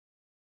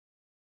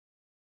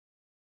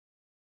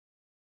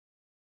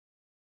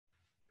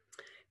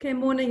Okay,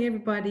 morning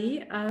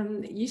everybody.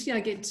 Usually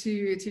I get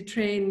to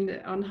train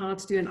on how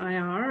to do an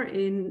IR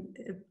in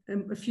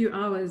a few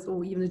hours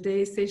or even a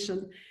day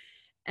session.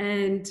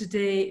 And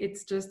today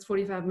it's just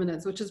 45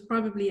 minutes, which is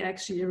probably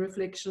actually a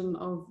reflection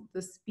of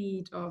the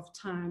speed of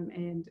time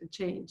and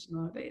change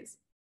nowadays.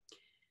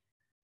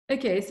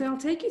 Okay, so I'll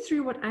take you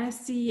through what I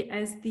see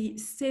as the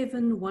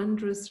 7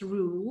 wondrous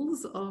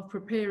rules of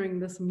preparing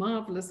this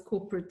marvelous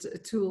corporate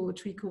tool,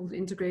 which we call the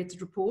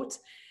integrated report.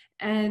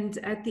 And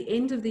at the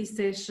end of this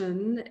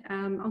session,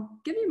 I'll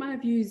give you my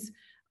views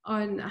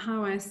on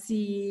how I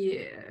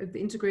see the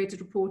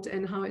integrated report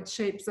and how it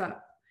shapes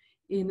up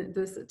in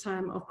this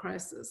time of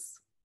crisis.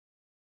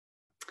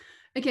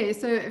 Okay,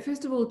 so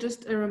first of all,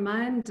 just a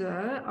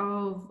reminder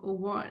of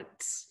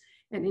what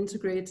an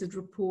integrated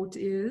report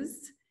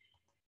is.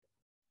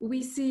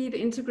 We see the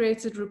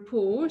integrated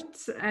report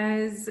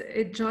as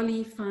a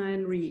jolly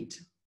fine read.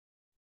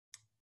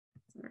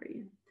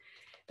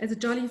 As a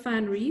jolly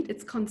fine read,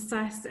 it's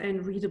concise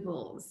and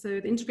readable. So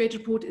the integrated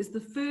report is the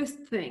first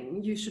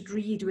thing you should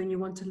read when you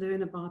want to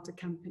learn about a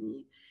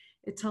company.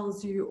 It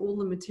tells you all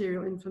the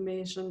material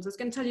information. So it's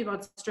going to tell you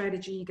about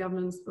strategy,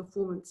 governance,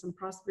 performance, and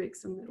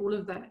prospects, and all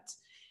of that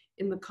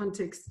in the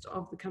context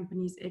of the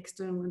company's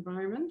external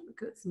environment,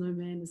 because no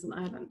man is an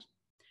island.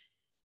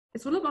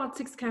 It's all about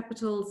 6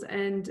 capitals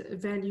and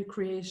value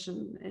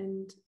creation.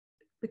 And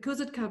because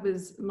it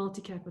covers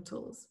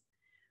multi-capitals,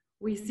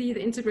 we see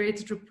the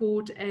integrated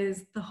report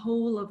as the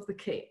whole of the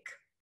cake,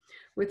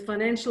 with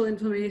financial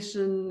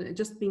information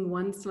just being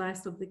one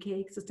slice of the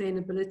cake,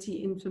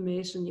 sustainability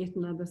information, yet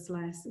another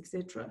slice,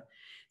 etc.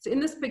 So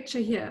in this picture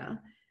here,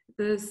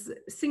 this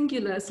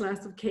singular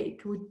slice of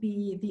cake would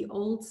be the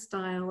old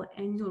style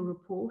annual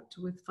report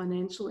with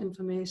financial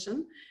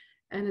information,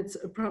 and it's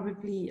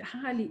probably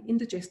highly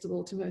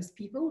indigestible to most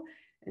people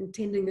and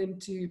tending them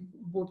to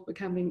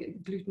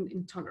becoming gluten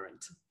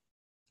intolerant.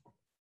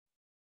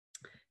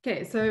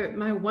 Okay, so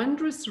my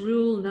wondrous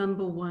rule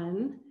number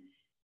 1,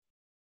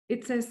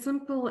 it's as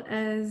simple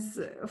as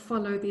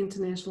follow the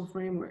international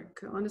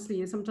framework.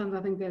 Honestly, sometimes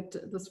I think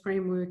that this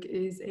framework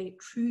is a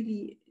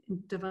truly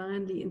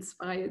divinely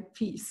inspired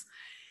piece.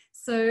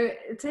 So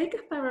take a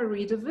thorough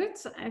read of it.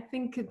 I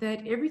think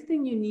that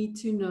everything you need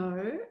to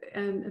know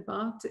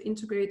about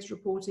integrated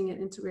reporting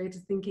and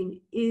integrated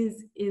thinking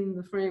is in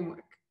the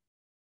framework.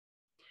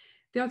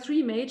 There are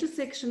 3 major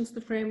sections to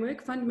the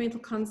framework: fundamental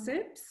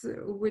concepts,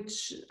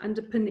 which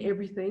underpin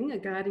everything,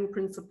 guiding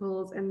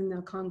principles, and then there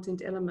are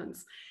content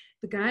elements.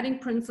 The guiding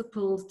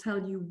principles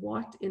tell you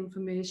what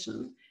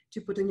information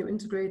to put in your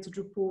integrated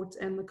report,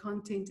 and the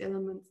content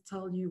elements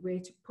tell you where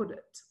to put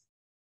it.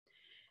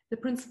 The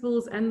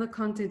principles and the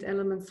content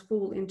elements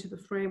fall into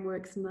the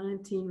framework's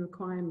 19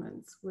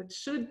 requirements, which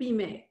should be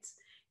met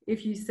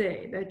if you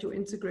say that your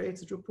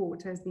integrated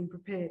report has been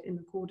prepared in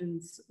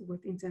accordance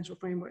with the international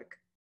framework.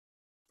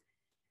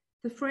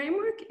 The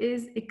framework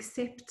is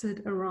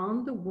accepted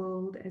around the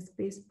world as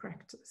best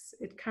practice.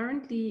 It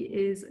currently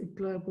is a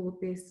global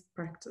best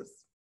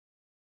practice.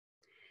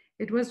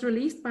 It was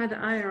released by the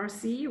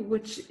IRC,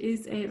 which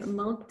is a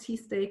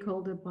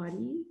multi-stakeholder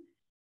body.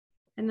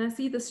 And I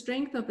see the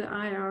strength of the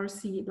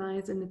IRC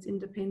lies in its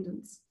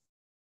independence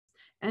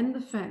and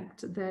the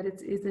fact that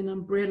it is an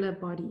umbrella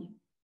body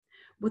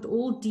with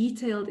all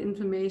detailed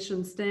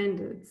information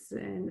standards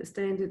and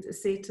standard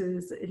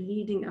setters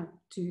leading up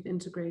to the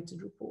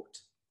integrated report.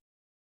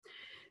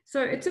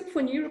 So a tip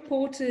for new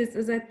reporters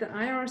is that the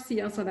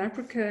IRC of South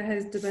Africa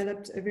has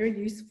developed a very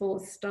useful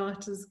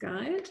starter's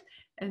guide,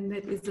 and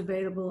that is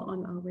available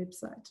on our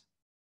website.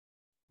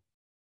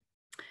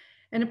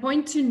 And a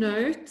point to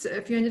note,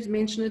 if you wanted to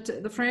mention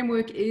it, the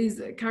framework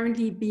is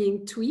currently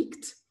being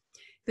tweaked.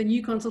 The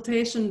new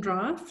consultation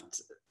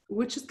draft,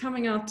 which is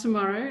coming out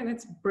tomorrow, and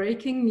it's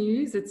breaking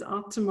news, it's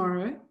out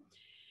tomorrow.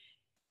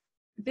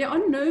 There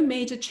are no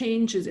major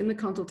changes in the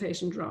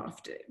consultation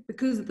draft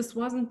because this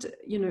wasn't,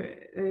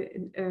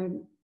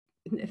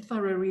 a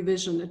thorough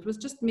revision. It was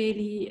just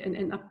merely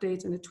an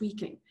update and a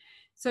tweaking.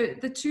 So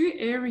the 2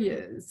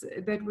 areas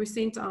that were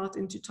sent out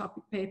into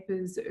topic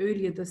papers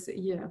earlier this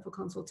year for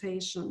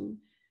consultation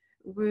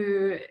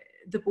were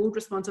the board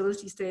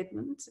responsibility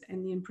statement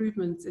and the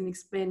improvements in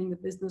explaining the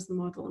business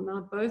model.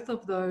 Now, both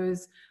of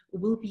those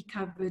will be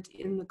covered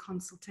in the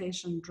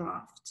consultation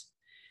draft.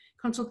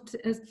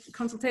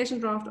 Consultation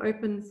draft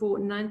open for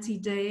 90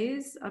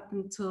 days up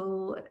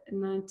until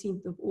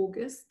 19th of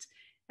August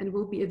and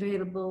will be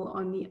available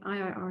on the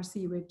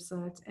IIRC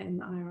website and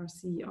the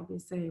IRC of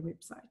SA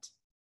website.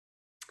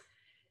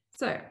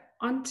 So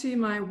on to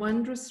my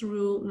wondrous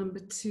rule number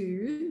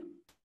 2.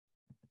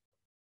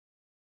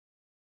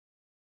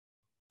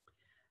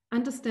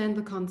 Understand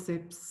the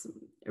concepts.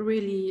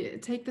 Really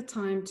take the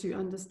time to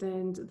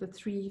understand the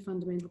 3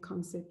 fundamental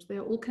concepts. They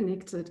are all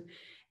connected,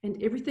 and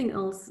everything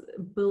else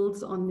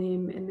builds on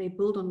them, and they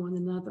build on one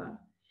another.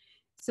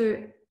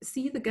 So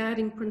see the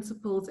guiding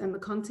principles and the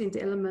content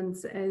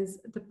elements as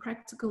the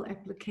practical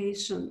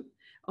application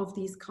of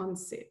these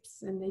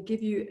concepts, and they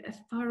give you a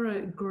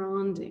thorough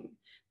grounding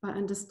by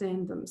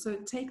understanding them. So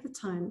take the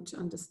time to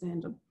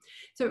understand them.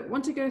 So I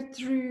want to go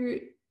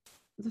through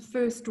the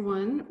first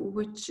one,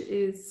 which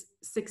is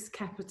 6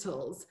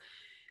 capitals.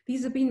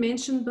 These have been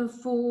mentioned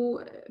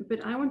before,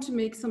 but I want to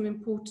make some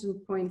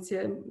important points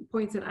here,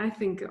 points that I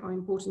think are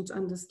important to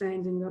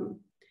understanding them.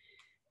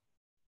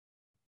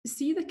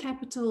 See the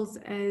capitals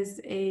as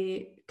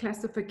a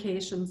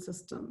classification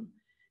system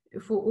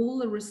for all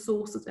the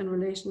resources and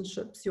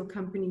relationships your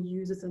company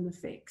uses and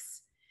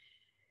affects.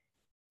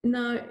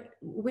 Now,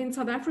 when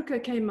South Africa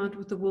came out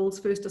with the world's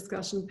first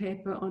discussion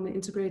paper on an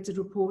integrated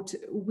report,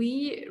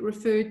 we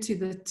referred to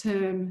the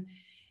term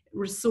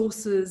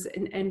resources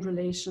and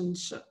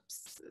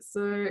relationships.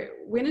 So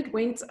when it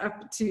went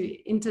up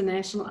to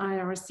international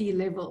IRC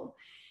level,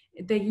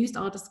 they used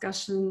our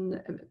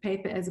discussion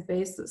paper as a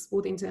basis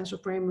for the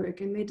international framework,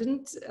 and they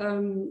didn't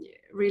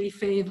really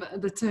favor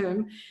the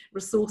term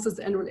resources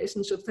and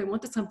relationships. They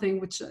wanted something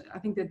which I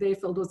think that they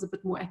felt was a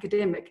bit more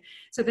academic.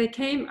 So they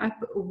came up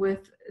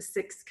with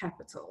 6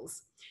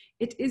 capitals.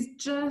 It is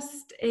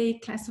just a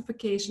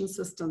classification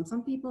system.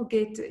 Some people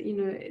get,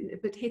 a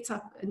bit heads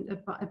up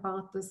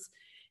about this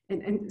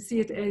and see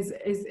it as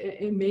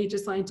a major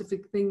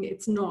scientific thing.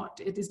 It's not.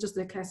 It is just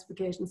a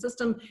classification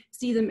system.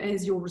 See them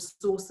as your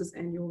resources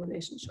and your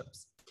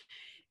relationships.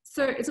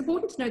 So it's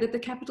important to know that the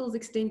capitals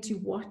extend to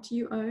what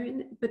you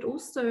own, but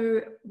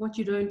also what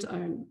you don't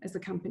own as a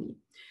company.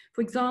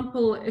 For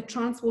example, a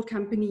transport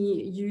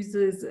company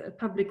uses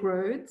public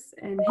roads,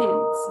 and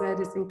hence that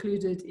is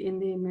included in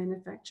their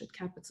manufactured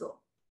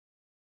capital.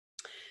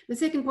 The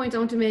second point I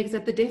want to make is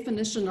that the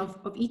definition of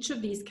each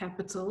of these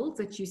capitals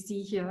that you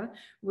see here,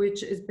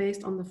 which is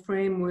based on the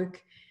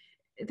framework,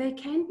 they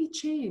can be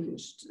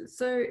changed.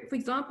 So, for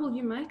example,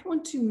 you might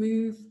want to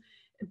move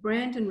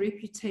brand and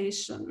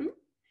reputation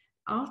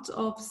out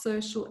of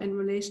social and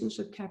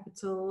relationship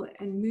capital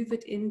and move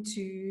it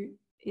into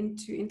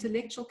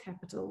intellectual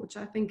capital, which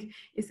I think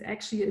is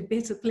actually a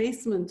better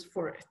placement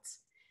for it.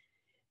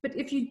 But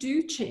if you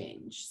do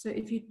change, so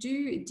if you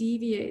do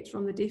deviate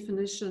from the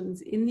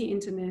definitions in the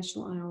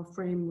international IR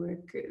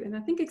framework, and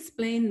I think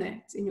explain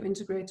that in your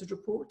integrated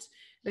report,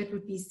 that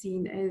would be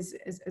seen as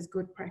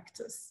good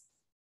practice.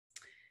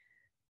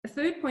 A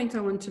third point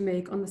I want to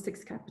make on the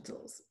 6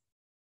 capitals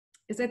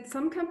is that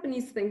some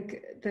companies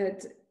think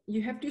that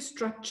you have to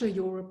structure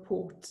your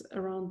report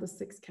around the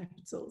 6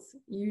 capitals.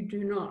 You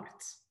do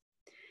not.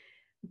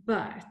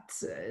 But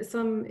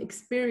some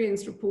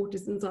experienced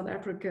reporters in South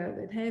Africa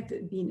that have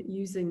been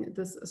using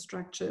this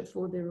structure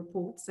for their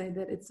reports say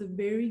that it's a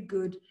very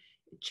good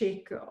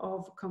check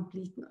of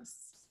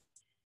completeness.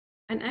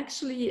 And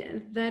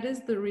actually, that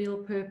is the real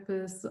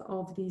purpose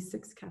of these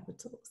 6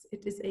 capitals.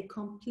 It is a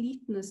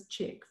completeness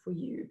check for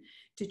you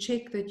to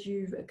check that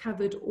you've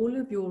covered all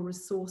of your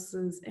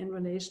resources and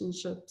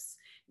relationships,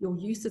 your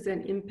uses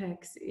and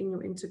impacts in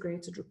your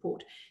integrated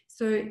report.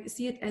 So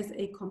see it as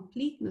a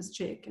completeness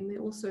check, and they're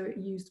also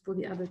used for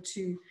the other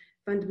 2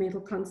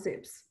 fundamental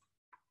concepts.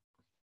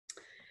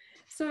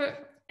 So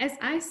as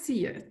I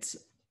see it,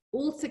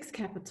 all 6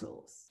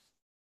 capitals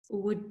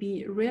would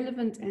be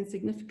relevant and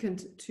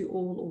significant to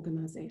all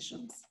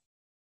organizations.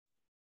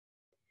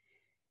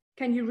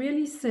 Can you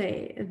really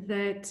say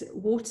that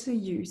water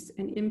use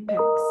and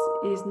impacts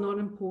is not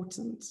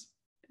important?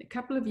 A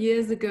couple of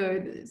years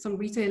ago, some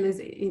retailers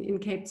in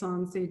Cape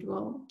Town said,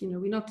 well,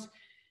 we're not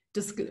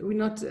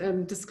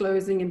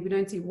disclosing, and we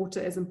don't see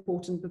water as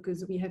important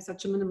because we have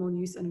such a minimal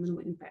use and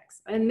minimal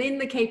impacts. And then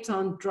the Cape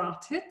Town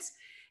drought hit,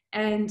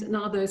 and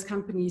now those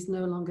companies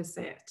no longer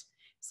say it.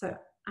 So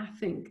I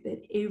think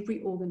that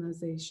every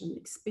organization,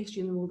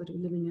 especially in the world that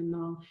we're living in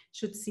now,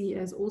 should see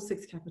as all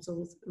 6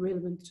 capitals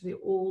relevant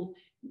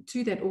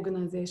to that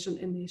organization,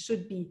 and they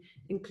should be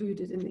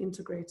included in the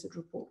integrated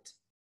report.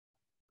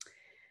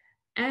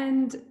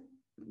 And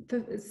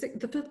the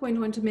fifth point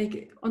I want to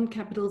make on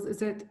capitals is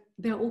that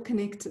they're all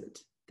connected.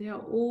 They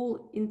are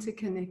all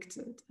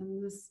interconnected.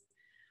 And this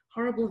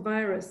horrible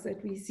virus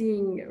that we're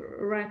seeing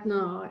right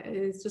now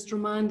is just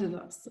reminded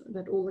us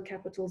that all the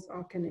capitals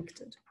are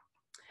connected.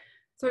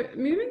 So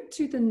moving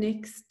to the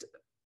next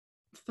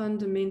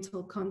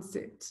fundamental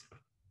concept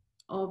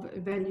of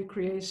value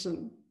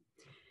creation.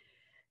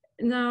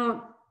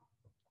 Now,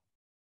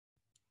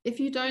 if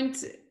you don't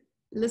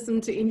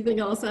listen to anything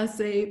else I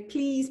say,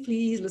 please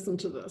listen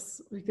to this,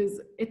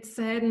 because it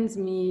saddens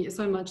me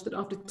so much that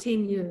after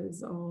 10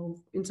 years of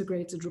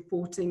integrated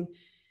reporting,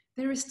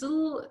 there is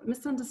still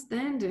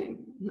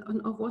misunderstanding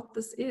of what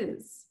this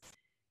is.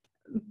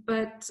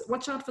 But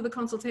watch out for the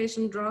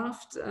consultation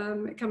draft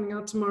coming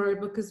out tomorrow,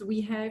 because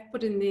we have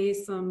put in there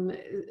some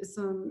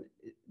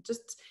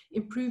just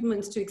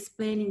improvements to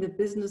explaining the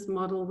business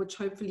model, which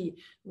hopefully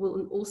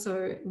will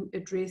also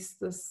address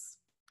this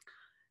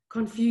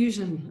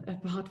confusion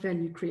about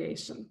value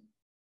creation.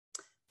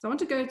 So I want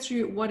to go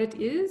through what it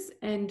is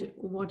and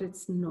what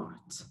it's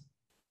not.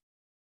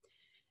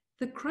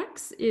 The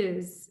crux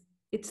is,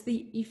 it's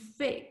the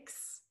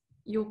effects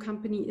your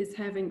company is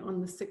having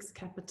on the 6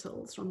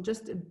 capitals from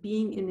just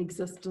being in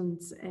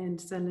existence and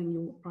selling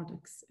your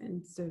products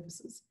and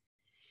services.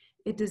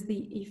 It is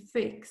the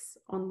effects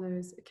on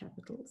those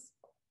capitals.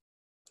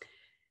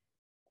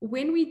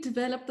 When we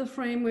developed the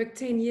framework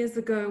 10 years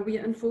ago, we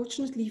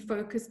unfortunately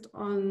focused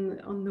on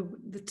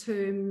the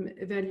term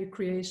value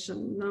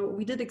creation. Now,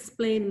 we did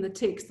explain in the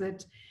text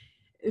that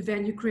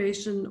value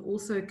creation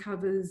also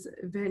covers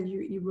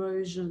value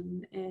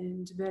erosion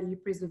and value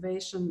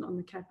preservation on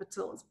the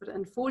capitals, but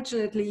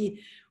unfortunately,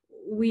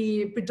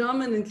 we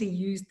predominantly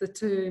use the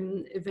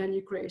term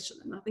value creation,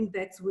 and I think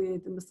that's where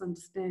the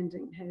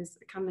misunderstanding has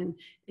come in.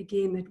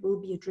 Again, that will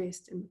be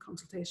addressed in the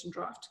consultation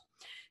draft.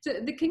 So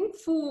the King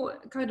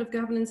IV Code of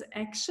Governance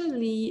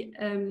actually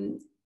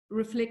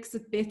reflects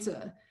it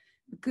better,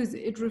 because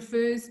it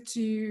refers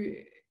to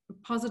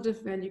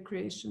positive value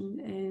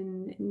creation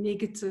and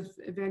negative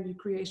value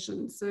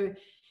creation. So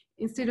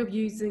instead of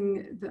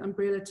using the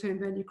umbrella term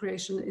value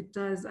creation, it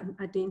does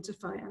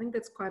identify. I think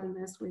that's quite a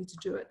nice way to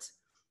do it.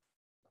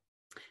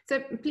 So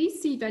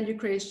please see value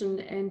creation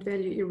and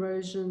value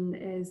erosion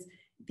as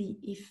the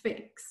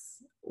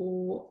effects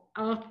or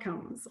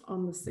outcomes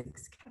on the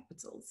 6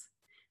 capitals.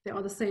 They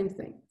are the same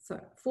thing. So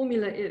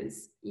formula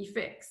is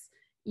effects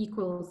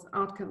equals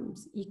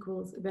outcomes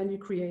equals value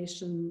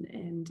creation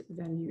and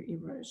value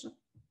erosion.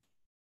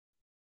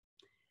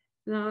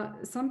 Now,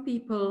 some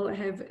people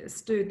have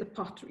stirred the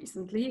pot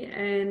recently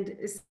and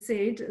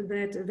said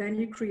that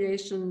value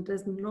creation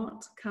does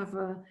not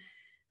cover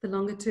the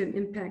longer term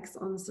impacts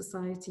on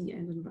society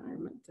and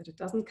environment, that it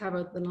doesn't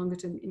cover the longer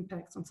term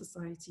impacts on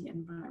society and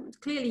environment.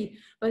 Clearly,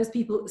 those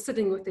people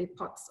sitting with their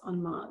pots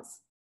on Mars.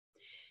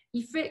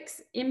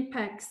 Effects,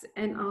 impacts,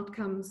 and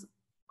outcomes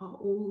are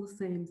all the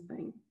same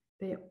thing.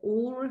 They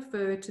all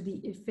refer to the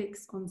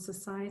effects on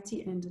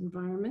society and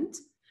environment,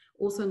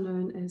 also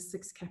known as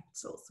 6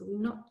 capitals. So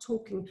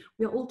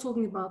we're all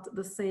talking about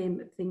the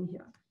same thing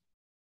here.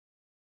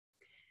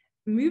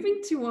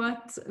 Moving to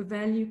what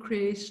value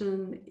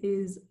creation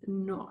is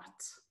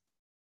not.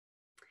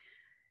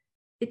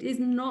 It is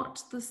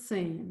not the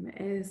same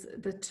as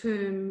the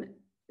term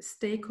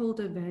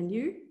stakeholder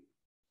value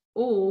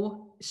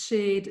or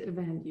shared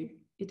value.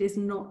 It is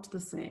not the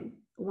same.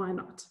 Why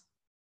not?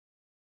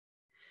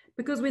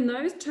 Because when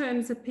those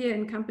terms appear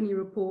in company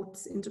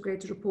reports,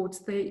 integrated reports,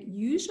 they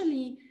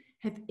usually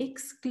have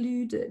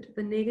excluded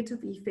the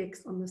negative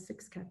effects on the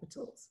 6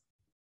 capitals.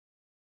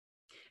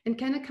 And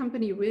can a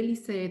company really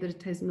say that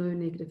it has no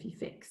negative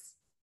effects?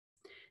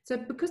 So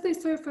because they're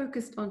so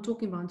focused on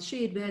talking about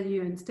shared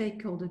value and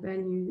stakeholder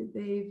value,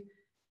 they've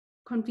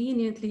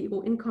conveniently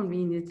or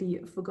inconveniently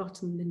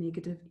forgotten the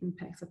negative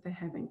impacts that they're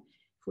having.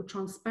 For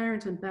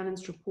transparent and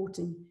balanced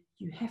reporting,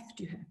 you have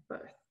to have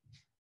both.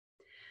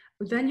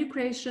 Value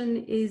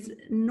creation is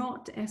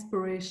not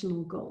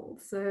aspirational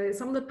goals. So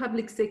some of the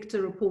public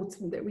sector reports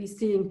that we're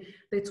seeing,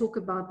 they talk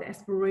about the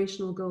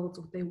aspirational goals,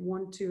 what they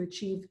want to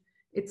achieve.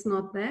 It's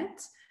not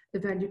that. The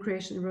value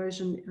creation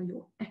erosion are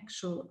your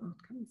actual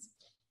outcomes.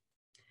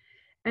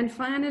 And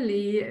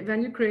finally,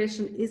 value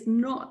creation is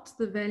not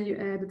the value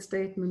added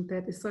statement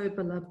that is so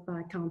beloved by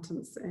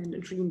accountants and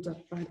dreamed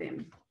up by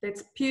them.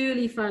 That's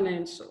purely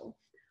financial.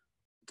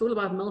 It's all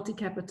about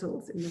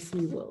multi-capitals in this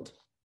new world.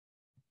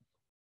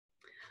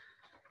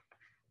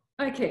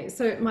 Okay,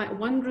 so my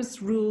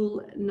wondrous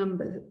rule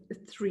number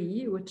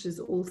 3, which is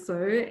also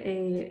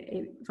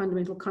a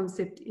fundamental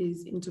concept,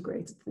 is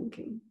integrated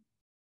thinking.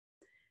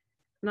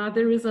 Now,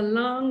 there is a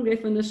long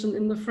definition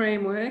in the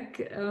framework,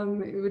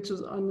 which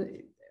is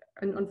on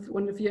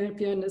one of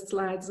Fiona's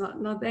slides.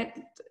 Now, that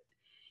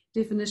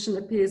definition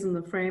appears in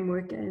the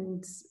framework,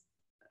 and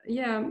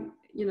yeah,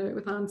 you know,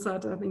 with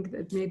hindsight, I think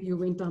that maybe you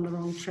went down the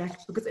wrong track,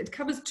 because it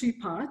covers 2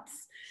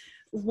 parts.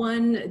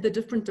 1, the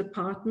different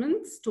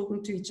departments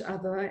talking to each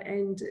other,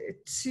 and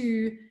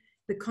 2,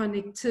 the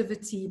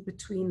connectivity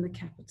between the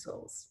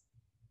capitals.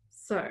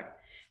 So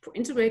for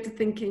integrated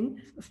thinking,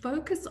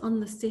 focus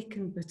on the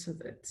second bit of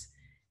it,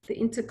 the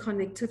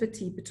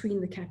interconnectivity between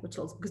the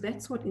capitals, because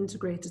that's what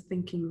integrated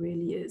thinking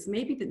really is.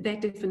 Maybe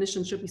that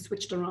definition should be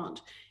switched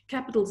around.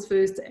 Capitals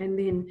first, and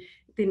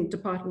then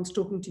departments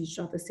talking to each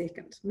other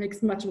second.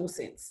 Makes much more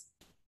sense.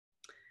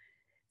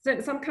 So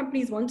some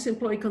companies want to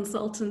employ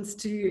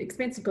consultants,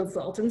 expensive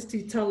consultants,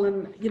 to tell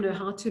them, you know,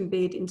 how to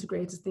embed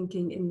integrated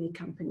thinking in their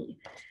company.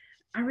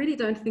 I really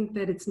don't think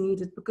that it's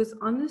needed, because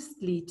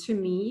honestly, to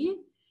me,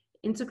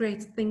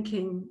 integrated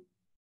thinking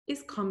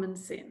is common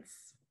sense.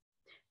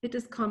 It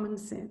is common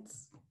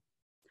sense.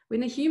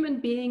 When a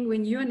human being,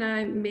 when you and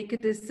I make a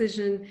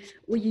decision,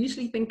 we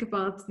usually think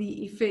about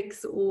the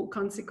effects or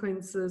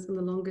consequences in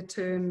the longer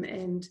term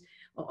and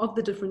of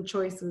the different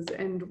choices,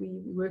 and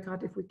we work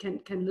out if we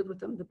can live with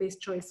them, the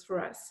best choice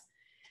for us.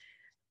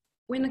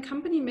 When a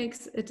company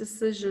makes a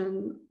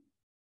decision,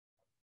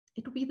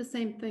 it will be the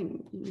same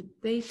thing.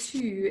 They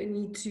too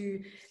need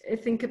to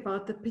think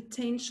about the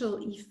potential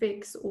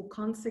effects or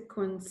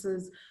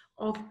consequences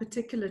of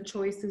particular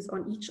choices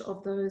on each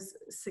of those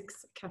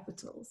 6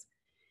 capitals.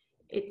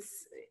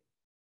 It's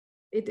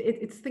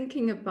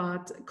thinking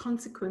about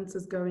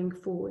consequences going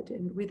forward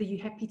and whether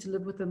you're happy to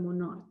live with them or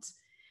not.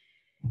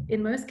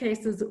 In most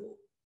cases,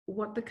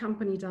 what the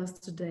company does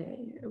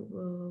today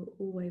will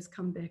always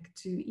come back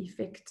to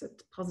affect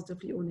it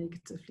positively or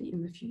negatively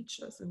in the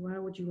future. So why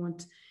would you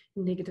want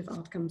negative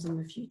outcomes in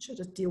the future.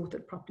 Just deal with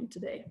it properly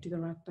today, do the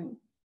right thing.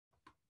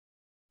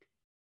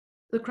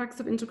 The crux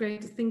of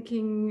integrated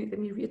thinking, let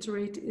me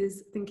reiterate,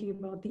 is thinking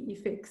about the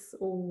effects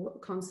or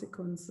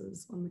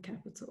consequences on the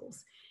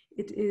capitals.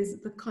 It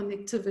is the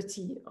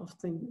connectivity of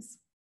things.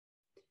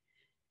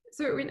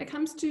 So when it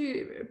comes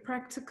to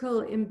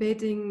practical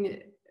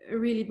embedding,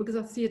 really, because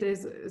I see it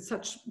as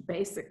such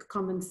basic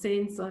common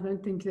sense, I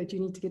don't think that you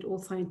need to get all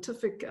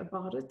scientific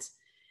about it.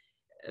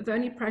 The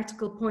only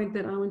practical point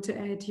that I want to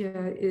add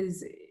here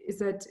is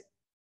that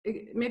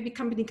maybe a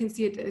company can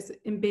see it as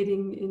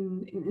embedding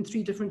in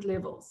three different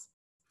levels.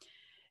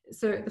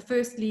 So the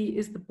firstly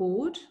is the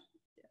board.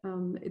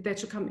 That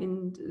should come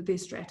in their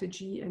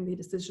strategy and their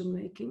decision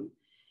making.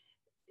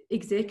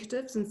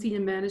 Executives and senior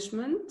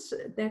management,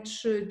 that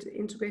should,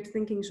 integrated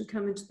thinking should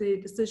come into their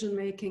decision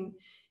making,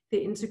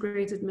 their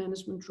integrated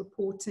management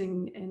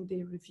reporting and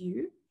their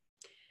review.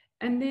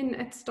 And then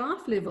at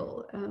staff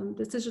level,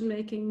 decision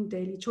making,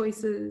 daily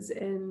choices,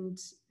 and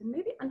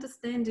maybe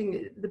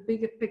understanding the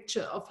bigger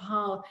picture of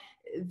how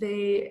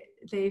they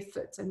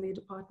fit and their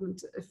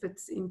department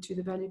fits into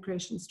the value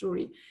creation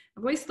story.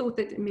 I've always thought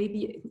that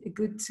maybe a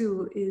good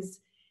tool is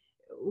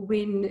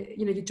when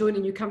you join a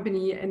new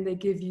company and they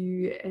give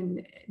you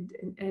an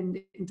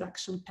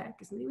induction pack,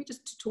 isn't it? We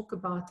just to talk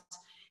about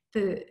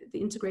the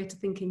integrated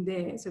thinking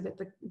there, so that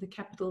the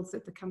capitals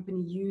that the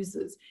company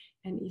uses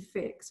and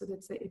effects, so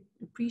that they're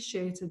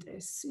appreciated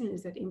as soon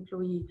as that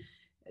employee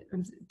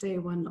day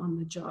one on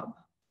the job.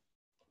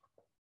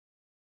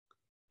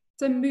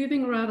 So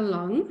moving right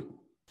along,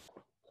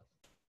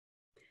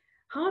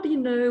 how do you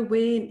know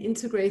when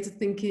integrated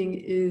thinking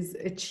is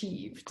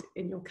achieved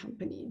in your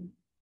company?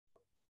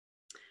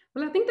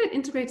 Well, I think that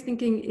integrated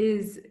thinking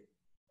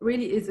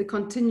really is a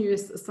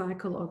continuous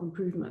cycle of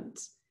improvement.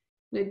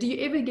 Now, do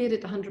you ever get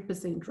it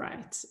 100%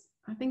 right?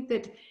 I think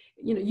that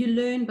you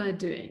learn by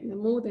doing. The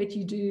more that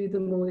you do,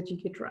 the more that you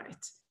get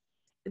right.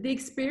 The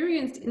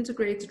experienced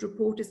integrated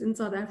reporters in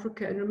South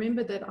Africa, and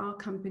remember that our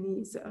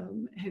companies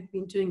have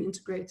been doing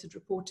integrated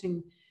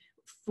reporting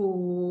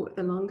for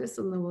the longest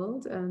in the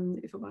world,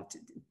 for about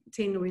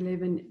 10 or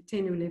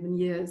 11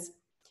 years.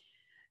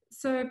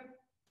 So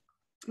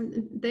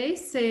they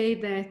say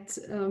that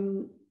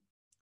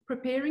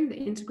preparing the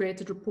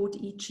integrated report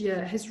each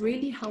year has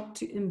really helped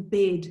to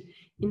embed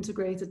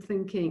integrated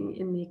thinking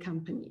in their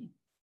company.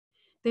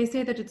 They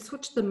say that it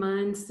switched the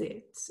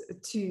mindset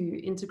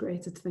to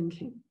integrated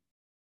thinking.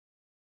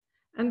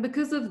 And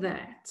because of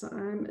that,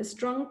 I'm a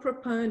strong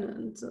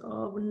proponent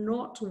of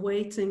not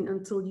waiting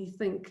until you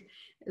think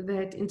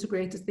that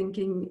integrated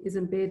thinking is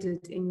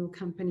embedded in your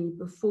company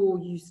before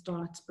you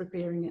start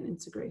preparing an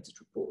integrated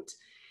report.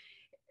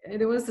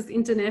 There was this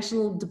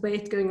international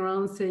debate going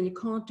around saying you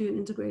can't do an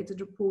integrated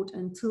report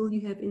until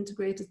you have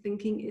integrated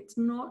thinking. It's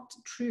not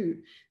true.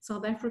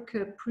 South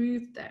Africa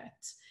proved that.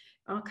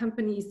 Our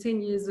companies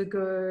 10 years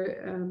ago,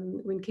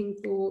 when King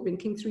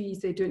 3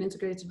 said do an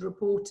integrated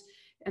report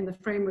and the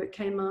framework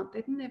came out,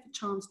 they didn't have a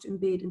chance to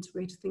embed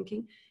integrated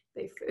thinking.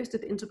 They first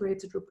did the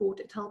integrated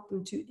report. It helped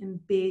them to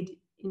embed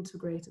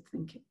integrated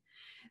thinking.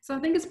 So I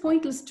think it's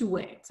pointless to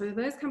wait. So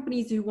those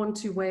companies who want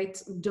to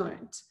wait,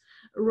 don't.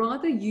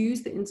 Rather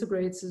use the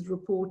integrated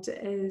report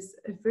as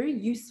a very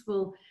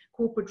useful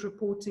corporate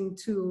reporting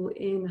tool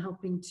in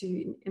helping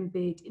to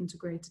embed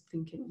integrated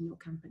thinking in your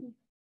company.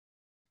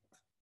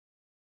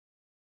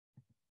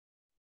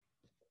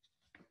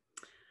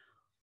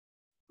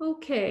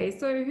 Okay,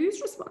 so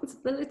whose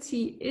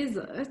responsibility is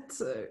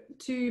it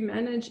to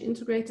manage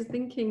integrated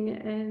thinking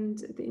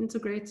and the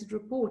integrated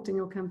report in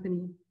your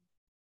company?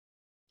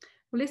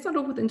 Well, let's start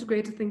off with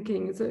integrated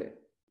thinking. So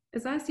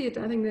as I see it,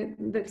 I think that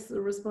that's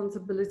the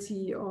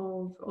responsibility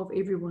of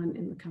everyone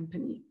in the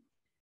company,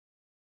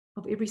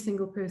 of every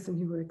single person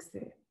who works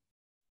there.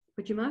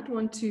 But you might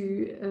want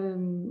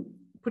to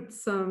put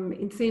some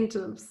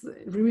incentives,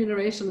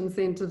 remuneration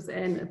incentives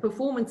and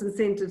performance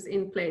incentives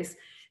in place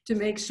to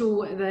make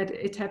sure that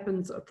it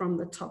happens from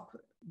the top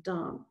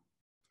down.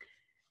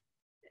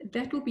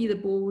 That will be the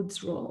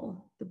board's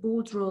role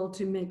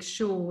to make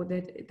sure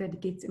that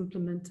it gets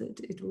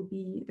implemented.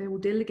 They will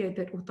delegate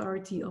that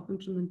authority of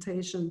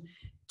implementation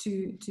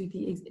to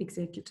the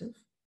executive.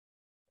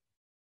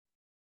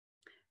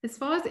 As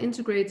far as the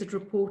integrated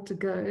report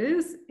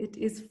goes, it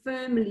is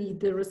firmly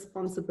the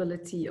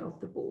responsibility of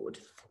the board.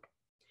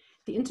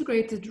 The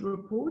integrated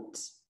report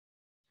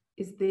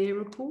is their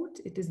report,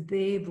 it is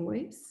their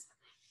voice,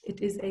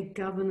 it is a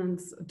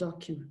governance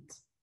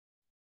document.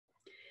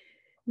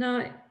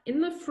 Now,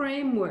 in the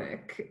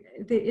framework,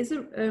 there is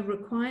a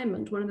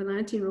requirement, one of the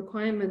 19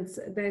 requirements,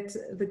 that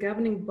the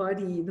governing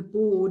body, the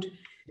board,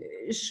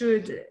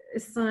 should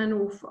sign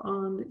off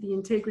on the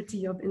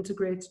integrity of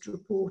integrated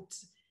report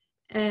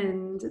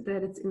and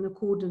that it's in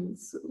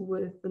accordance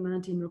with the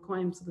 19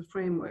 requirements of the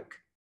framework.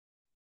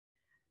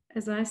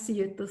 As I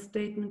see it, the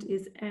statement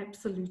is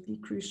absolutely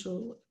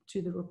crucial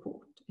to the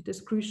report. It is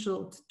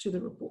crucial to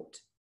the report.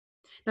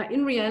 Now,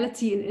 in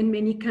reality, in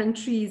many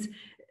countries,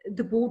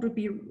 the board would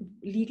be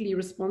legally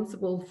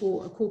responsible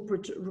for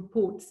corporate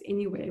reports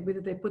anyway,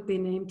 whether they put their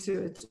name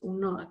to it or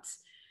not.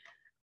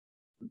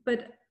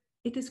 But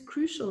it is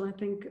crucial, I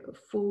think,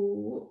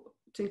 to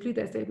include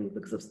that statement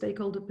because of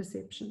stakeholder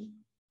perception.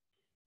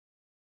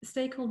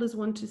 Stakeholders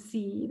want to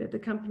see that the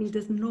company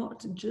does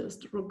not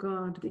just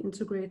regard the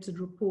integrated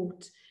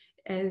report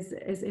as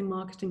a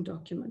marketing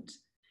document.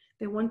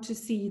 They want to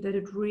see that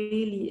it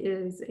really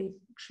is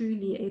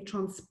truly a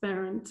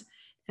transparent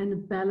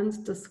and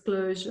balanced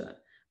disclosure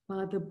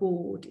by the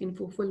board in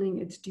fulfilling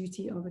its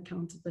duty of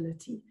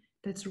accountability.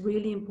 That's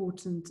really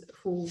important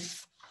for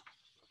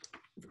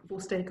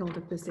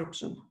stakeholder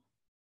perception.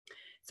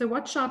 So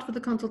watch out for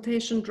the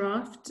consultation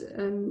draft.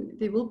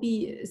 There will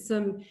be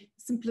some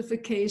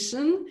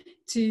simplification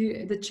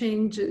to the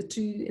change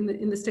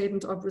in the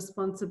statement of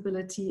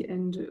responsibility,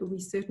 and we're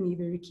certainly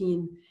very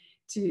keen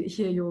to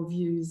hear your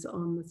views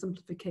on the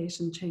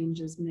simplification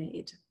changes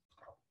made.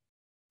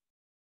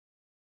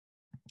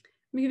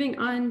 Moving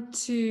on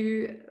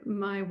to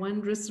my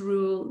wondrous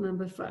rule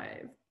number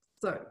 5.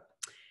 So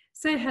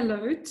say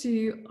hello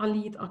to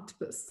Ollie the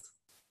octopus.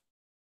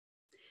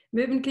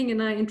 Mervyn King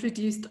and I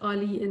introduced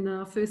Ollie in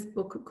our first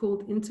book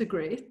called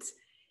Integrate,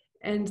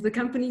 and the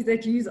companies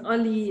that use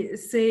Ollie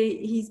say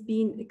he's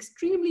been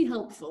extremely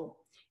helpful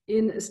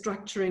in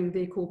structuring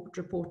their corporate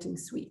reporting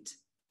suite.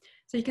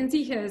 So you can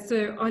see here,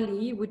 so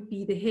Ollie would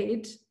be the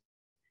head,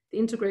 the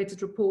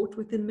integrated report,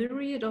 with a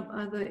myriad of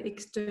other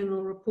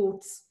external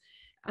reports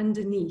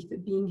underneath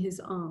being his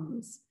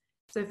arms.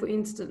 So for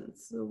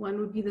instance, one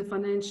would be the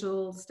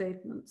financial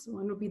statements,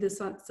 one would be the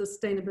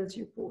sustainability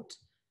report,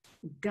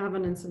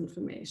 governance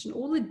information,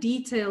 all the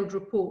detailed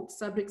reports,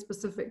 subject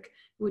specific,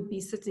 would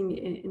be sitting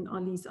in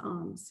Ollie's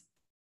arms.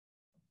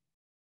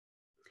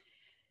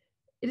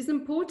 It is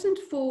important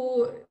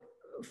for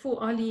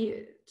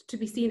Ollie to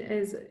be seen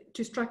as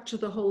to structure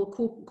the whole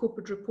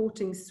corporate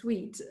reporting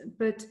suite,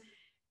 but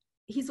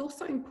he's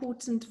also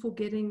important for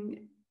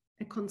getting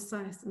a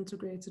concise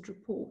integrated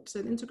report. So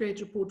an integrated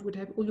report would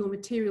have all your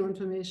material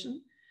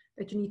information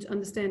that you need to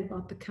understand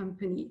about the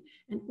company,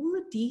 and all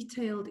the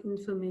detailed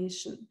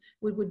information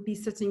would be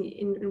sitting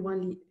in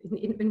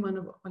one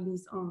of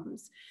Ollie's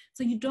arms.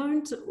 So you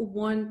don't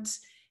want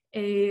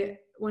a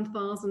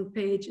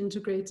 1,000-page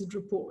integrated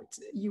report.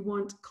 You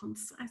want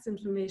concise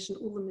information,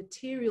 all the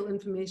material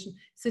information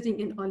sitting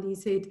in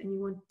Ollie's head, and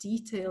you want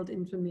detailed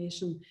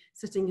information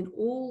sitting in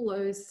all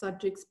those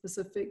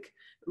subject-specific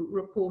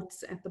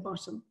reports at the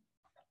bottom.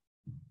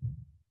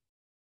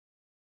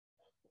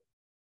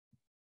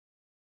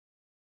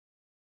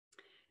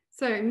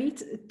 So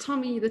meet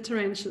Tommy the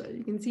tarantula.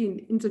 You can see in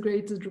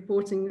integrated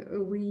reporting,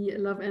 we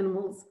love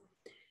animals.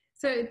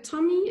 So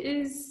Tommy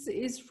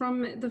is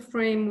from the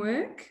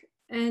framework,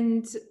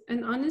 and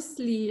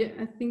honestly,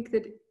 I think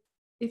that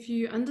if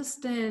you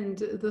understand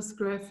this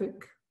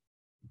graphic,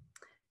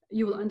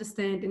 you will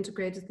understand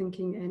integrated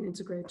thinking and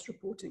integrated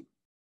reporting.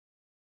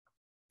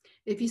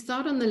 If you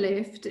start on the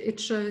left, it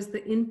shows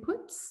the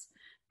inputs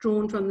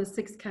drawn from the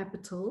 6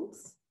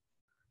 capitals.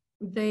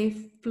 They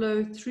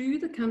flow through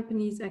the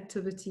company's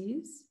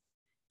activities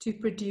to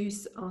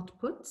produce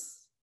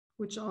outputs,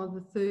 which are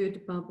the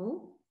 3rd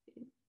bubble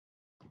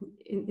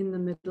in the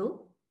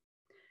middle.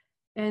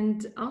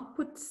 And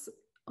outputs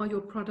are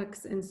your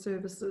products and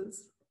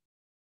services.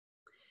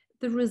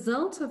 The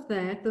result of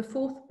that, the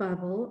 4th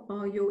bubble,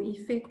 are your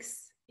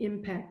effects,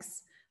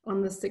 impacts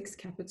on the 6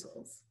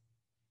 capitals.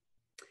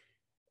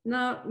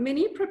 Now,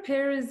 many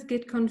preparers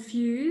get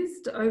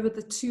confused over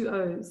the 2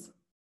 O's.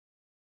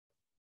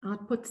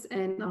 Outputs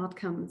and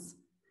outcomes.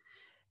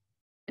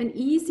 An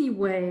easy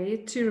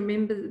way to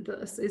remember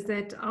this is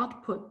that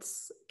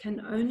outputs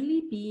can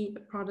only be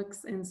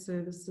products and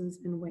services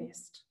in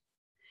waste,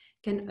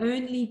 can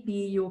only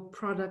be your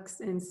products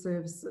and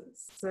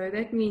services. So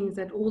that means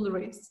that all the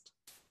rest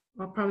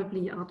are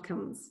probably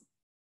outcomes.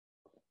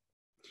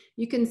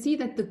 You can see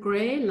that the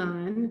gray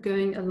line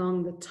going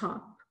along the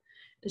top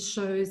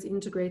shows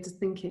integrated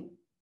thinking.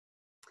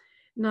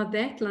 Now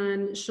that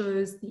line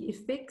shows the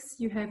effects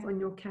you have on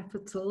your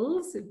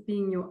capitals,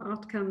 being your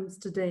outcomes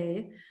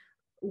today,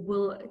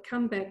 will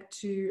come back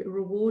to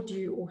reward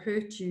you or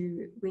hurt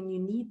you when you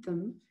need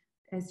them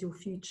as your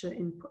future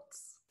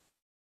inputs.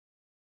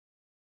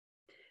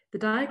 The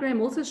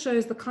diagram also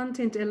shows the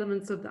content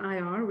elements of the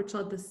IR, which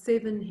are the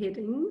 7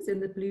 headings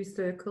in the blue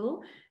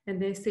circle, and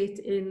they're set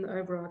in the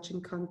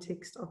overarching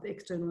context of the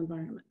external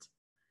environment.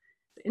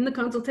 In the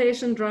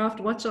consultation draft,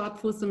 watch out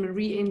for some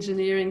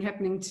re-engineering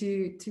happening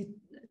to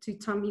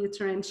Tommy the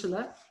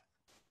tarantula.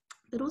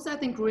 But also I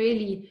think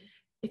really,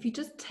 if you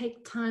just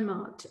take time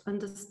out to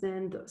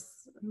understand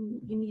this,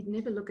 you need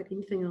never look at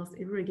anything else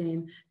ever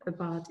again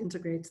about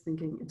integrated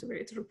thinking,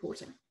 integrated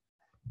reporting.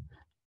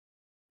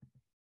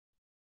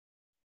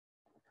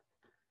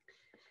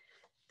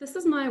 This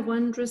is my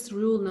wondrous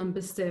rule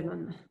number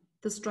 7,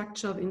 the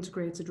structure of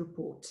integrated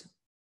report.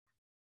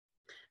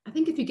 I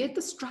think if you get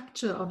the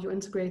structure of your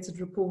integrated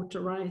report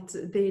right,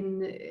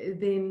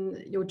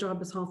 then your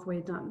job is halfway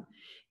done.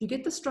 If you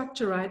get the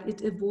structure right,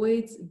 it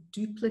avoids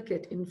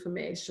duplicate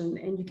information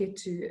and you get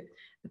to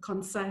a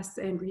concise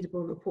and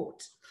readable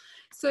report.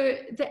 So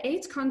the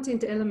 8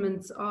 content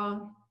elements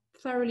are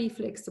thoroughly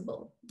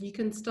flexible. You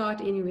can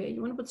start anywhere.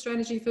 You want to put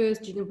strategy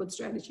first, you can put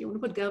strategy. You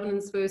want to put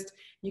governance first,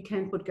 you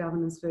can put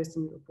governance first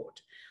in the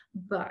report.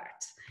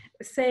 But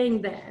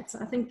saying that,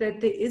 I think that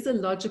there is a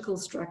logical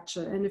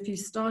structure. And if you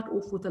start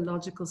off with a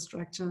logical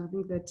structure, I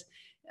think that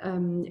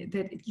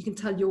that you can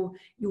tell your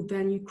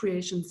value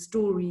creation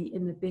story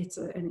in a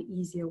better and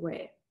easier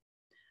way.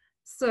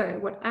 So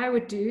what I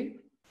would do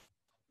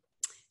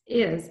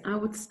is I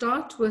would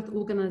start with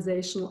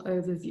organizational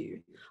overview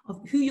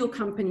of who your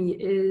company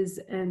is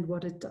and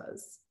what it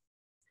does.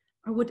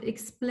 I would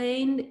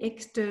explain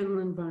external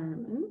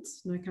environment,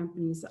 no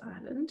company is an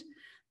island,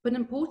 but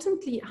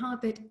importantly, how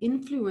that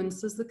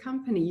influences the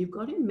company. You've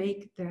got to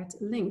make that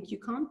link. You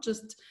can't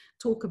just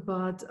talk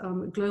about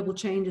global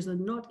changes and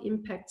not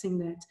impacting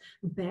that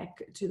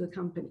back to the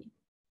company.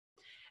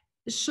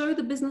 Show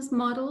the business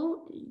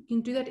model. You can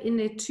do that in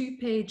a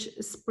two-page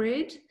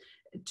spread,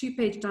 a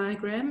two-page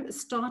diagram.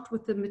 Start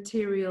with the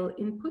material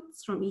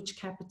inputs from each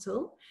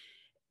capital.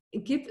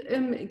 Give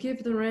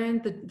the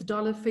rand, the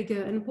dollar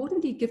figure, and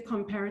importantly, give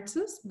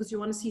comparatives because you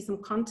want to see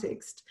some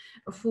context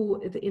for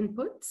the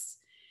inputs.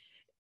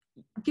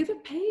 Give a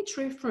page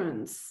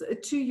reference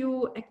to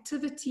your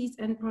activities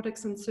and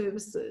products and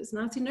services.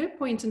 Now, I see no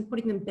point in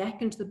putting them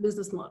back into the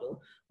business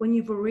model when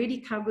you've already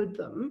covered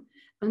them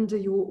under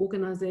your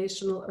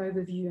organizational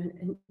overview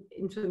and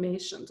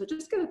information. So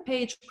just get a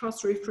page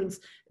cross-reference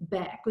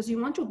back because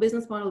you want your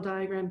business model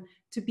diagram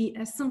to be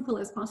as simple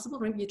as possible.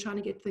 Remember, you're trying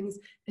to get things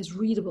as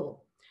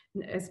readable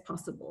as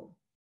possible.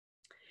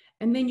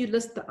 And then you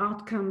list the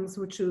outcomes,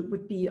 which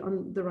would be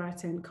on the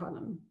right-hand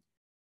column.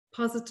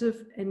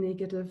 Positive and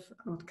negative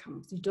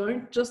outcomes. You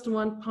don't just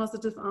want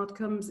positive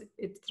outcomes.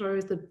 It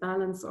throws the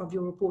balance of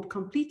your report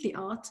completely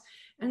out,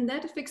 and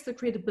that affects the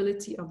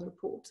credibility of the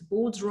report. The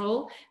board's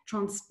role,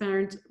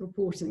 transparent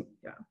reporting.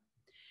 Yeah.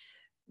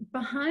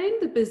 Behind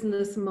the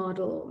business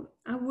model,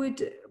 I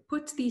would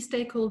put the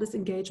stakeholders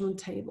engagement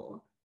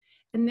table.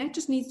 And that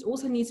just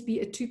also needs to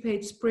be a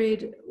two-page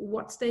spread,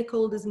 what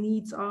stakeholders'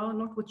 needs are,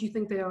 not what you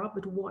think they are,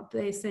 but what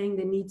they're saying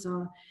their needs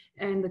are,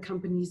 and the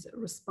company's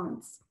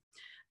response.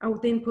 I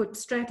would then put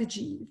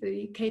strategy,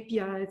 the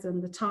KPIs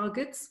and the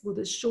targets for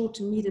the short,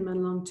 medium,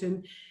 and long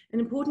term. And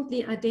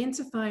importantly,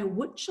 identify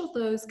which of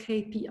those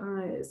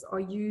KPIs are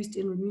used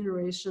in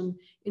remuneration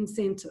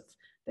incentive.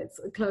 That's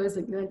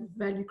closing that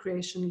value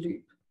creation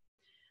loop.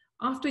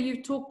 After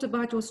you've talked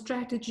about your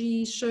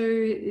strategy, show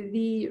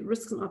the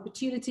risks and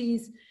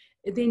opportunities,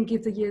 then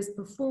give the year's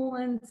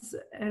performance,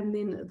 and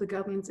then the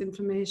governance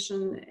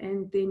information,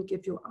 and then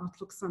give your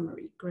outlook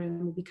summary.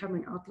 Graham will be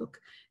covering outlook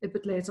a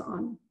bit later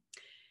on.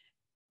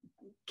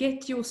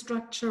 Get your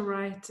structure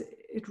right.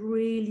 It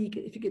really,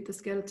 if you get the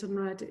skeleton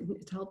right,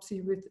 it helps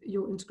you with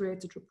your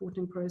integrated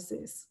reporting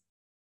process.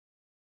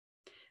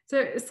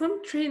 So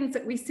some trends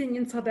that we're seeing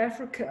in South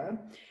Africa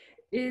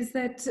is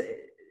that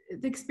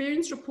the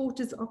experienced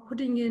reporters are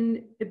putting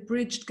in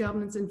abridged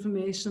governance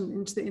information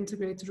into the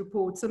integrated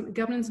report. Some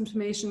governance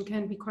information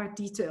can be quite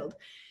detailed.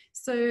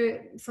 So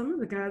some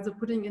of the guys are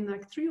putting in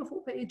like 3 or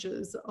 4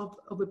 pages of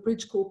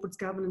abridged corporate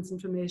governance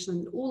information,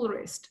 and all the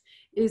rest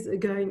is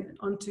going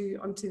onto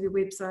the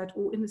website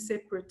or in a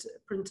separate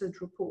printed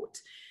report.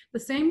 The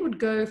same would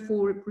go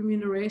for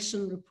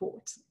remuneration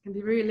report. It can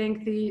be very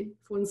lengthy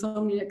for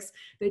insomniacs.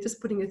 They're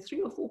just putting a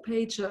 3 or 4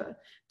 pager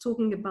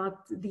talking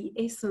about the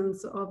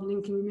essence of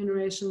linking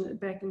remuneration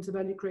back into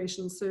value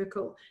creation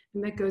circle.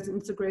 And that goes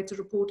integrated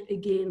report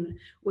again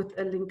with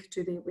a link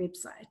to their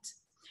website.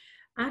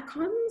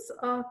 Icons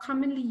are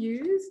commonly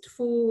used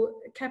for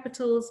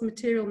capitals,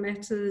 material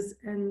matters,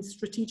 and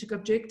strategic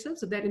objectives.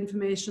 So that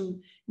information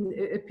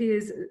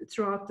appears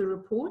throughout the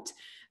report.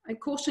 I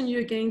caution you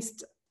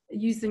against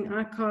using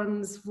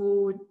icons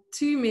for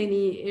too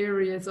many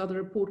areas of the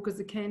report because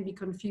it can be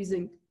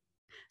confusing.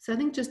 So I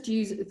think just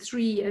use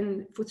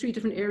 3 for 3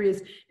 different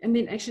areas, and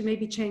then actually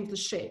maybe change the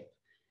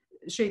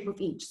shape of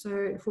each.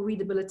 So for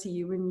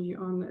readability, when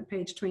you're on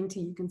page 20,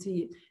 you can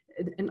see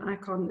an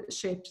icon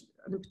shaped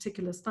in a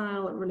particular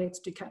style. It relates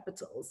to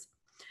capitals.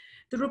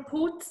 The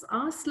reports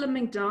are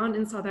slimming down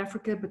in South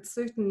Africa, but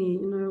certainly,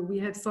 we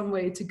have some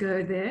way to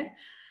go there.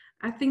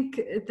 I think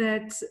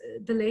that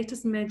the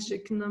latest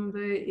magic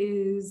number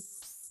is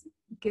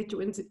get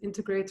your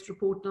integrated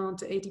report down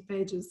to 80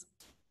 pages.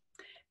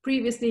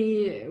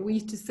 Previously, we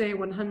used to say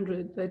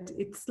 100, but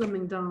it's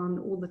slimming down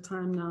all the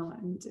time now.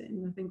 And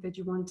I think that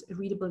you want a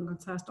readable and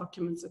concise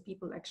document so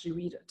people actually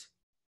read it.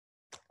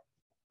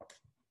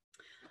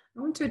 I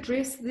want to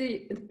address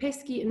the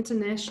pesky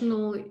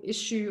international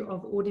issue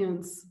of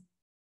audience.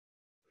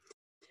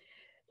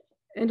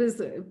 It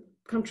is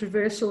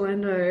controversial, I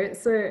know.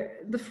 So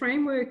the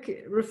framework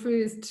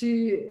refers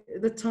to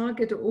the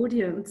target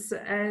audience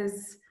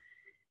as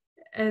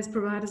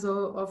providers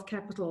of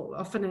capital,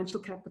 of financial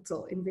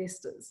capital,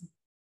 investors.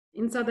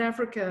 In South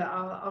Africa,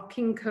 our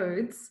King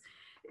Codes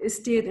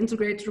steered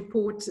integrated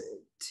report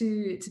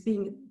to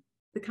being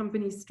the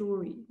company's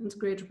story.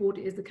 Integrated report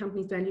is the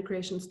company's value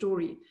creation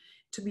story,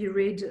 to be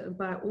read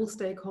by all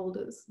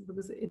stakeholders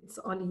because it's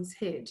Ollie's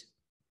head.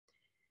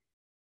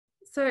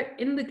 So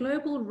in the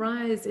global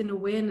rise in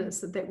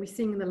awareness that we're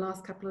seeing in the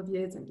last couple of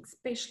years, and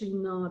especially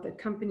now that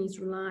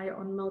companies rely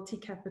on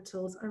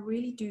multi-capitals, I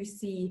really do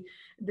see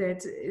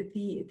that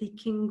the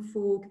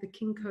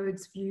King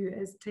Codes view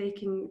as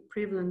taking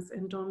prevalence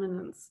and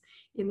dominance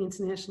in the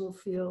international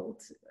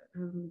field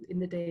in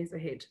the days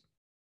ahead.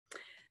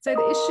 So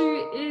the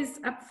issue is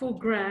up for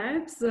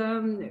grabs.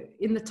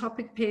 In the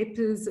topic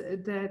papers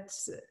that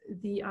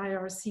the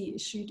IRC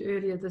issued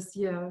earlier this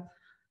year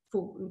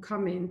for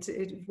comment,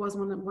 it was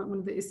one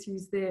of the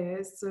issues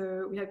there.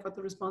 So we have got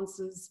the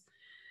responses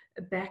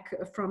back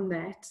from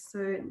that.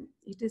 So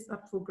it is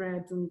up for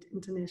grabs and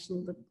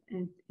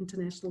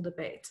international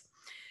debate.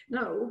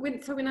 Now,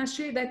 when I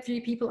share that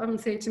view, people often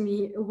say to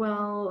me,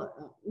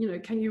 well, you know,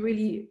 can you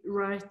really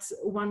write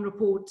one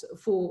report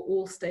for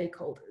all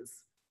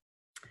stakeholders,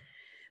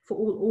 for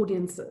all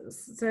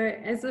audiences? So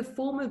as a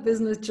former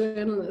business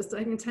journalist,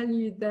 I can tell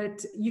you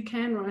that you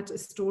can write a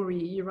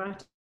story. You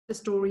write a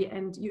story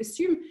and you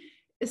assume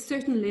a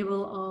certain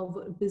level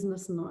of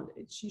business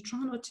knowledge. You try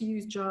not to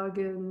use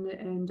jargon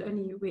and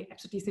only where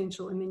absolutely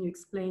essential, and then you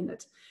explain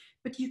it.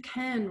 But you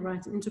can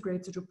write an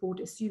integrated report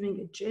assuming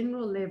a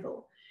general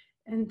level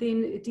and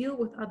then deal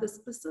with other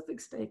specific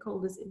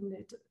stakeholders in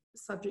that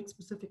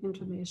subject-specific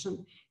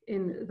information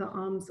in the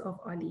arms of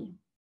Leigh.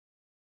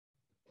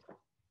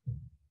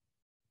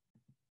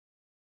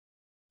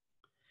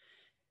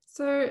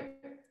 So,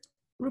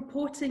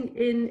 reporting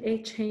in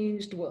a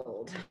changed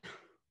world.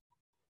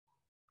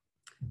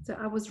 So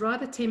I was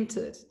rather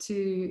tempted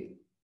to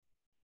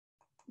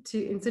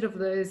instead of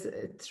those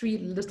three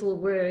little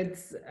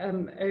words,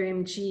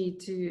 OMG,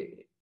 to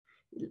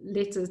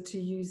letters, to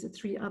use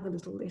three other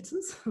little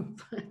letters,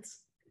 but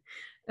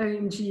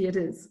OMG it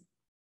is.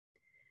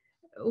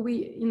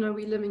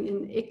 We're living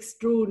in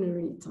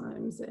extraordinary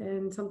times,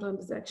 and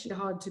sometimes it's actually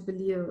hard to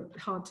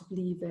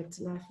believe that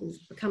life has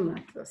become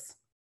like this.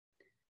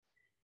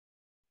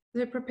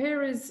 The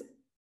preparers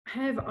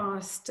have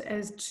asked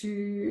as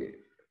to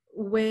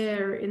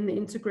where in the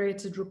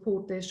integrated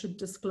report they should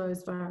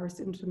disclose virus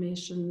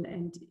information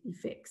and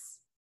effects.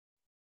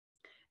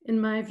 In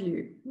my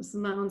view, this is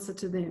my answer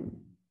to them.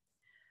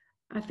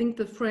 I think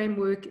the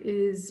framework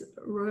is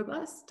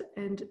robust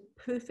and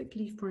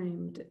perfectly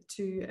framed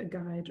to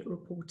guide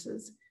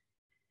reporters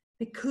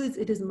because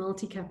it is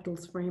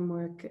multi-capitals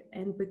framework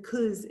and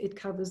because it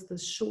covers the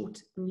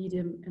short,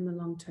 medium, and the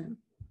long term.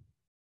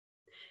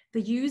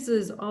 The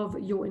users of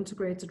your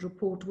integrated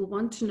report will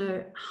want to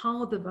know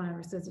how the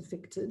virus has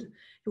affected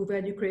your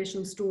value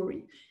creation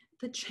story,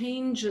 the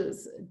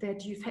changes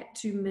that you've had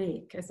to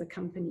make as a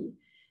company,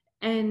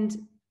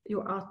 and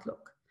your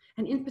outlook.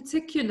 And in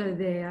particular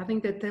there, I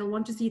think that they'll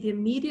want to see the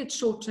immediate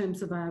short-term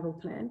survival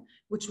plan,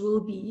 which will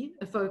be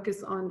a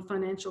focus on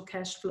financial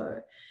cash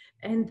flow.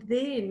 And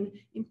then,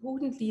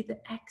 importantly,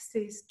 the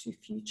access to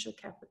future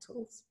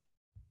capitals.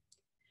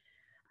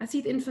 I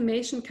see the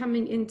information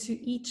coming into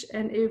each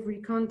and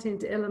every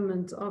content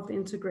element of the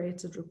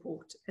integrated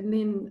report. And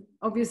then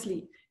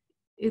obviously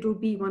it'll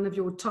be one of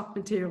your top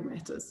material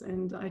matters.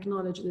 And I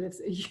acknowledge that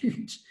that's a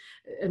huge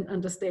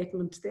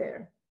understatement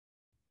there.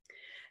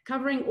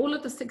 Covering all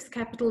of the 6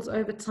 capitals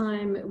over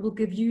time will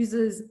give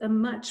users a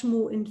much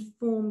more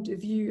informed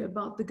view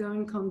about the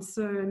going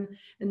concern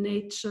and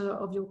nature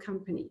of your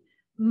company.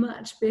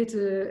 Much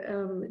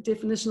better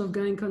definition of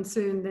going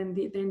concern than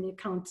the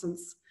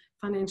accountants'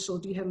 financial,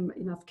 do you have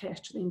enough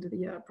cash to the end of the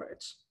year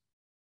approach.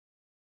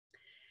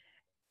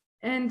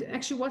 And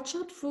actually watch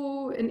out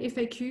for an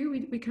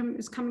FAQ.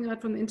 It's coming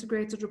out from the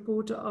integrated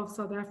report of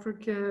South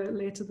Africa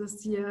later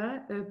this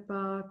year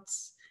about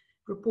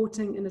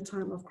reporting in a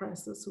time of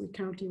crisis. So we're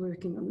currently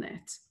working on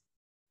that.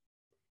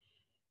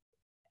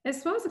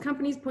 As far as the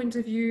company's point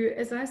of view,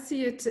 as I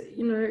see it,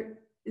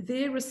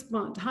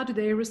 how do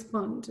they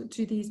respond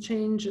to these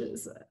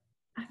changes?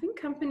 I think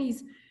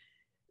companies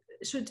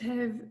should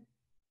have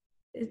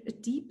a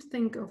deep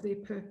think of their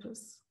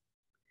purpose.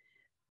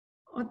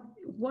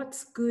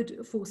 What's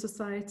good for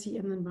society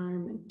and the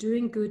environment,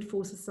 doing good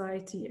for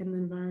society and the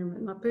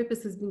environment. My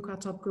purpose has been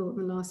quite topical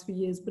in the last few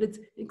years, but it's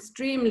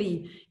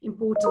extremely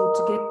important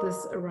to get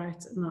this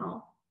right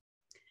now.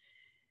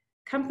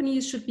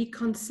 Companies should be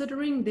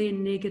considering their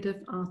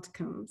negative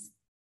outcomes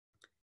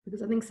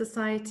because I think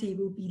society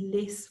will be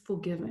less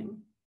forgiving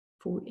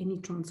for any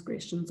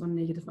transgressions on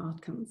negative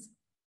outcomes.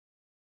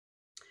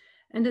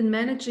 And in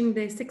managing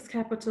their 6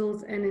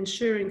 capitals and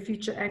ensuring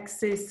future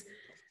access,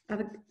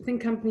 I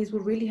think companies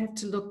will really have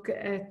to look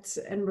at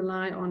and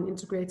rely on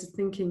integrated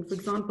thinking. For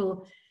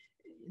example,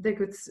 they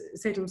could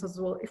say to themselves,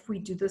 well, if we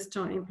do this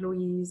to our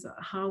employees,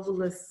 how will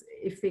this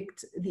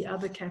affect the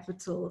other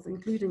capitals,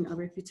 including our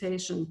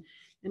reputation?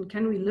 And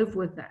can we live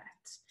with that?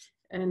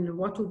 And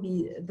what will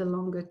be the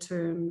longer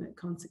term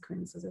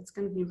consequences? It's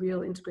going to be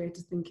real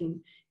integrated thinking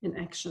in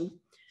action.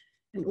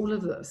 And all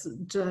of this,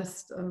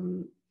 just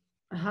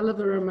a hell of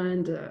a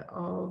reminder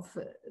of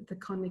the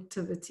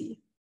connectivity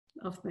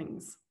of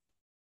things.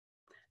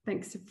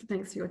 Thanks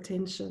for your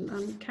attention.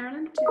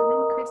 Carolyn, do you have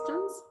any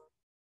questions?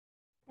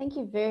 Thank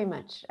you very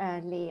much,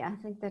 Leigh. I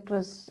think that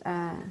was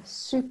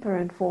super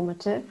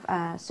informative.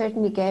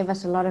 Certainly gave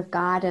us a lot of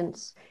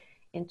guidance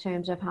in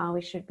terms of how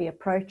we should be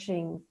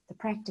approaching the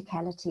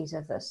practicalities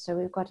of this. So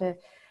we've got a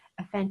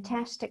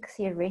fantastic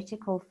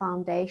theoretical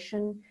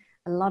foundation,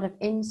 a lot of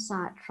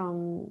insight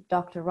from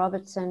Dr.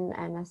 Robertson,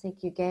 and I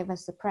think you gave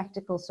us the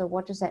practical. So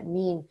what does that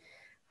mean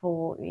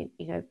for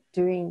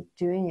doing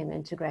an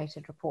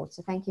integrated report?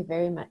 So thank you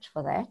very much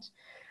for that.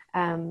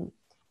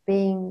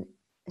 Being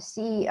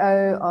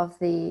CEO of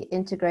the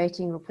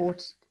Integrated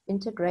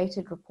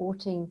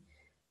Reporting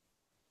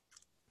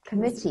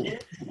Committee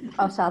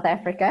of South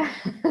Africa.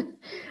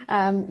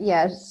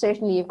 Yeah,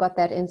 certainly you've got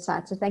that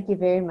insight. So thank you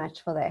very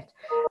much for that.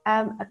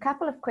 A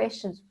couple of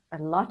questions,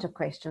 a lot of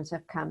questions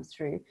have come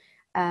through,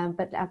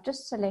 but I've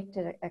just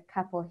selected a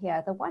couple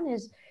here. The one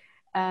is,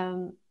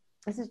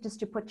 this is just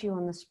to put you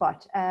on the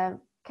spot.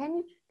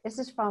 This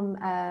is from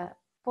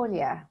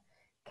Folia.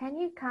 Can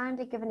you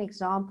kindly give an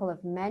example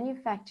of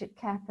manufactured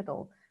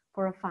capital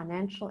for a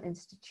financial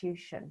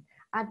institution?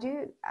 I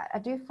do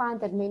find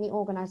that many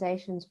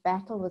organizations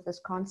battle with this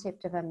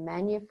concept of a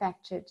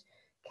manufactured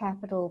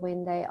capital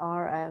when they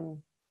are a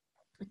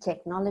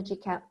technology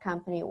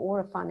company or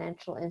a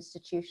financial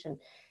institution.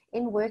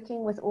 In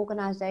working with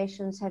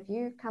organizations, have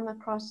you come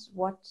across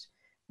what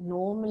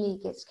normally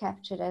gets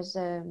captured as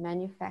a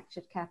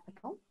manufactured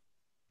capital?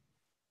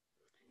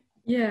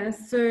 Yeah,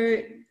 so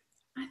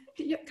I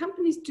think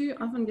companies do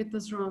often get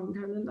this wrong,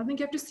 Carolyn. I think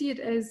you have to see it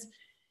as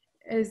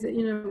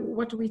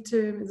what we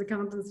term as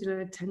accountants,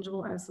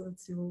 tangible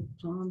assets, your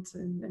plant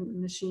and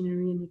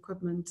machinery and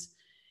equipment.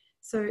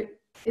 So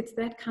it's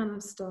that kind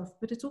of stuff,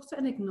 but it's also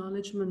an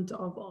acknowledgement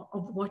of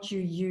what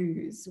you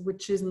use,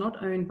 which is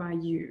not owned by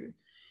you.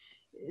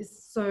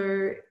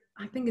 So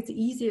I think it's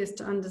easiest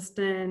to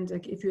understand,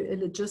 like, if you're a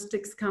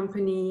logistics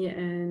company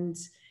and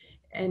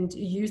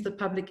use the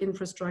public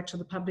infrastructure,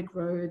 the public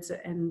roads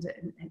and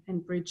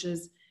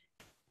bridges,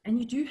 and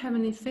you do have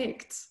an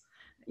effect.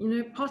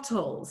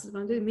 Potholes,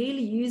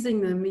 merely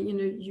using them,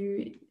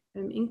 you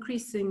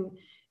increasing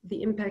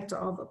the impact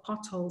of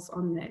potholes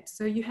on that.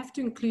 So you have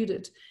to include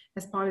it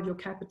as part of your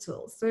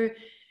capital. So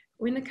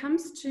when it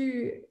comes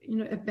to,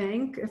 a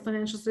bank, a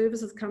financial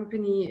services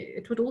company,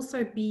 it would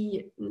also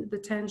be the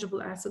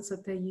tangible assets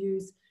that they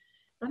use.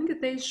 I think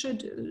that they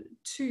should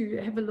too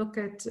have a look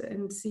at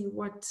and see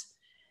what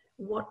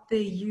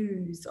they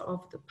use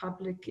of the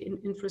public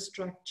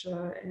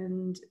infrastructure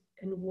and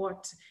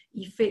what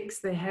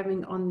effects they're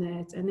having on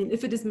that. And then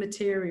if it is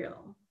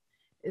material,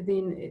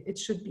 then it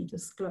should be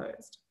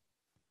disclosed.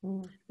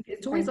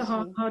 It's always a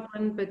hard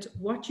one, but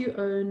what you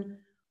own,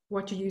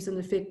 what you use in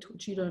effect,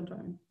 which you don't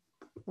own.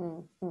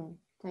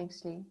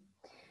 Thanks, Leigh.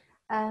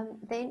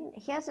 Then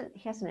here's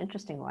an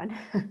interesting one.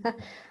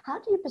 How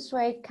do you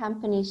persuade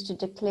companies to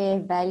declare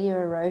value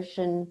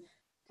erosion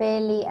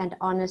fairly and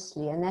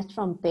honestly? And that's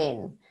from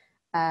Ben.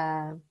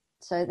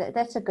 So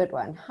that's a good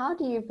one. How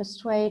do you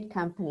persuade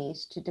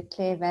companies to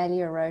declare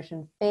value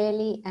erosion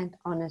fairly and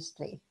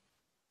honestly?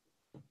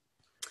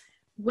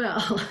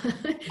 Well,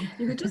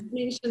 you could just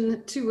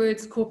mention two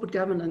words: corporate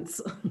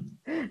governance.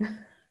 How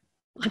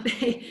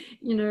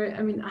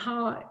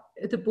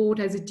the board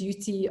has a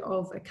duty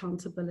of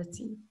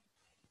accountability.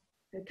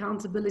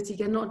 Accountability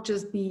cannot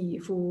just be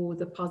for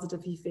the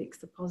positive effects,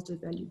 the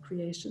positive value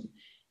creation.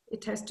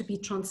 It has to be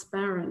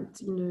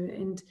transparent,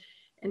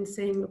 and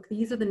saying, look,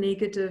 these are the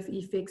negative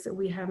effects that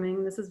we're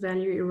having. This is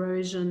value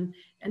erosion,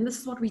 and this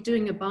is what we're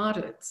doing about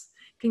it.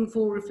 King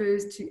 4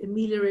 refers to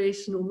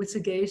amelioration or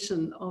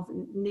mitigation of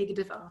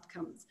negative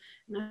outcomes.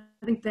 And I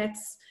think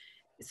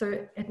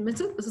so admit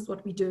it, this is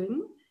what we're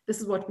doing, this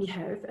is what we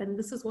have, and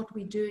this is what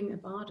we're doing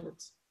about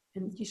it.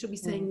 And you should be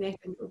saying that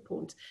in your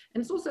report.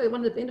 And it's also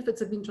one of the benefits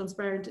of being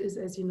transparent is,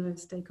 as you know,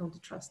 stakeholder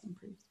trust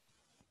improves.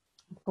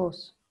 Of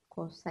course,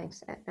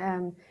 thanks.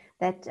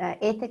 That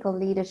ethical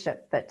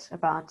leadership bit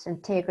about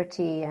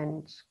integrity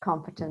and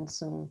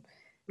competence and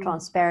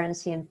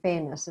transparency and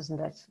fairness, isn't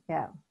it?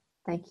 Yeah,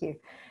 thank you.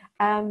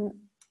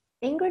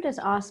 Ingrid is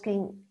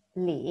asking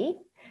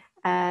Leigh,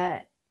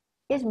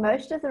 is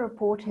most of the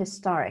report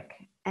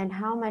historic and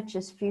how much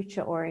is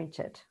future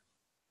oriented?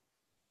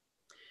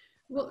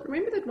 Well,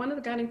 remember that one of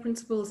the guiding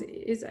principles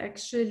is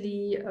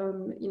actually,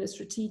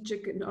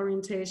 strategic and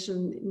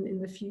orientation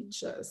in the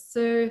future.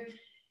 So,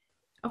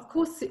 of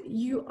course,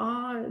 you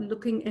are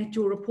looking at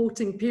your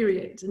reporting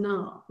period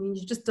now. I mean,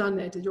 you've just done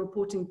that at your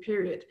reporting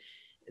period.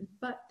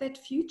 But that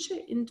future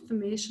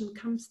information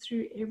comes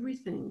through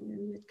everything.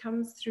 And it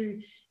comes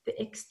through the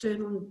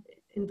external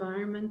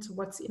environment,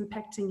 what's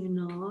impacting you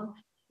now,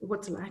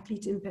 what's likely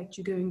to impact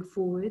you going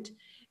forward.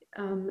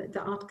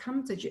 The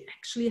outcomes that you're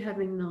actually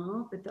having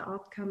now, but the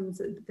outcomes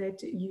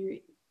that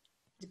you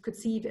could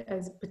see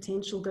as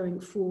potential going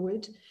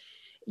forward.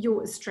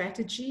 Your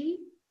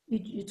strategy,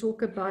 you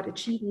talk about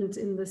achievements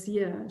in this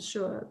year,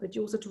 sure, but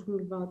you're also talking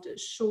about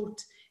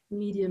short,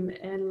 medium,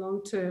 and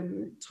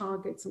long-term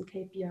targets and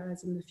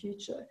KPIs in the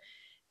future.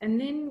 And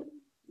then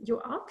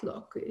your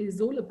outlook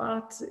is all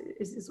about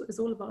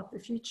the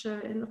future,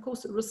 and of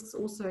course, risks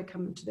also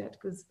come into that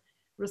because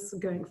risks are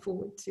going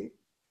forward too.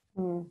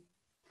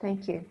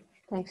 Thank you.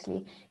 Thanks,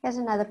 Leigh. Here's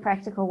another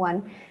practical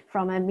one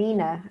from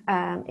Amina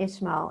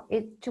Ismail.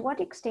 To what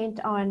extent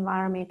are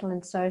environmental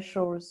and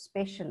social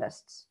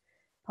specialists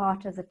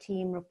part of the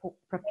team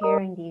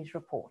preparing these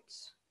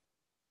reports?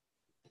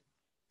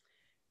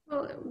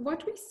 Well,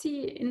 what we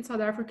see in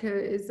South Africa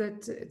is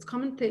that it's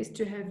commonplace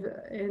to have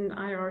an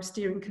IR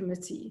steering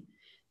committee.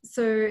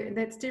 So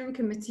that steering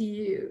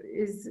committee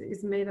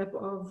is made up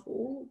of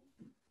all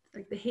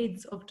like the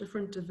heads of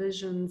different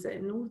divisions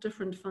and all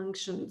different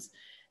functions.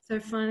 So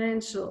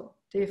financial,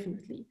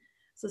 definitely.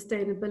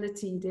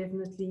 Sustainability,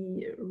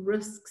 definitely.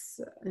 Risks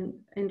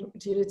and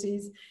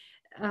opportunities.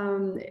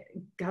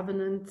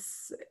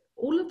 Governance,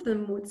 all of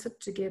them would sit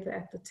together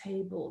at the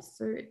table.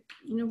 So,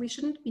 we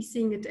shouldn't be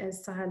seeing it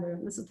as silo.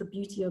 And this is the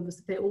beauty of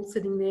this. They're all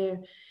sitting there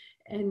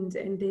and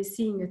they're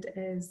seeing it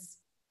as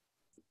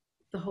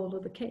the whole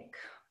of the cake.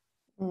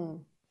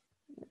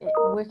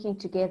 Working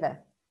together.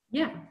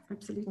 Yeah,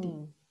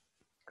 absolutely.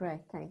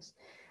 Great, thanks.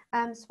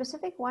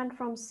 Specific one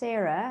from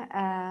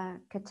Sarah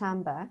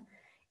Katamba.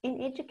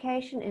 In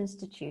education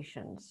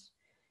institutions,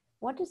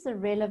 what is the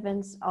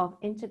relevance of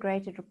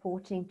integrated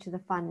reporting to the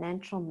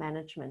financial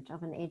management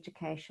of an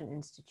education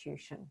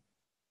institution?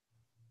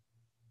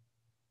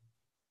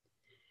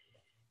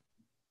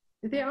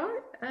 There are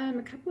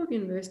a couple of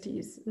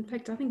universities. In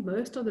fact, I think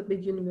most of the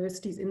big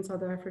universities in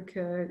South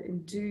Africa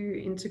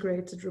do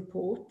integrated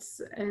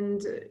reports.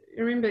 And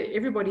remember,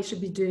 everybody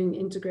should be doing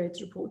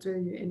integrated reports, whether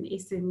you're an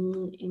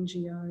SME,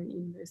 NGO,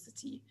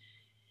 university.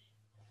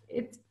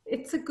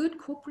 It's a good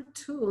corporate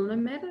tool, no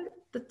matter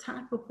the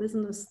type of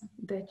business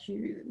that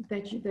you're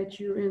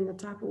in, the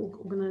type of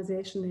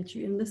organization that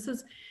you're in.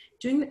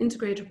 Doing the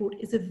integrated report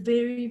is a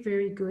very,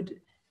 very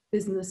good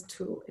business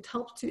tool. It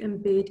helps to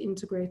embed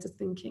integrated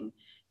thinking.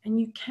 And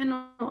you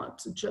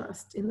cannot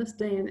just, in this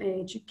day and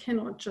age, you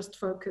cannot just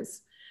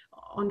focus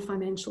on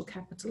financial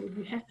capital.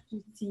 You have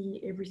to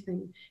see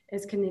everything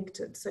as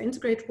connected. So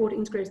integrated report,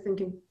 integrated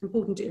thinking,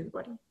 important to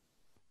everybody.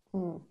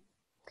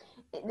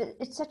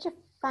 It's such a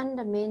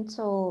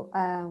fundamental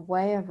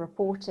way of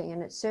reporting,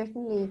 and it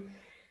certainly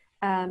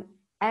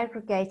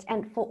aggregates,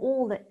 and for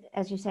all the,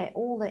 as you say,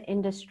 all the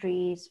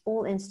industries,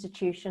 all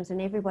institutions, and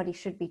everybody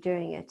should be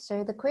doing it.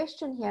 So the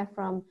question here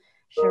from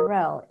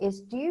Sherelle is,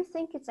 do you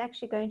think it's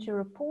actually going to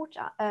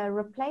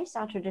replace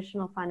our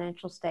traditional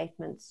financial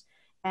statements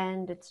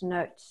and its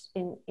notes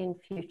in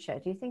future?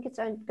 Do you think it's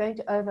going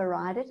to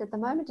override it? At the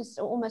moment, it's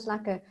almost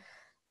like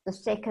the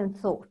second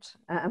thought.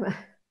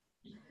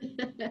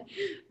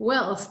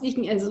 Well,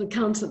 speaking as an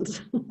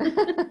accountant,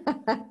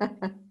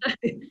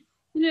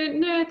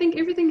 no, I think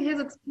everything has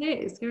its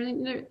place.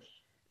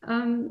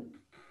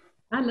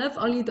 I love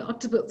Ollie the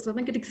Octopus. I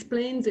think it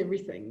explains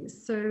everything.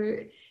 So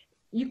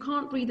you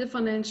can't read the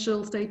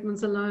financial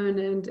statements alone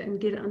and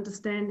get an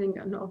understanding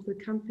of the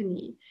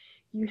company.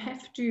 You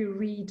have to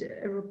read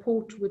a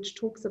report which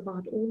talks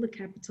about all the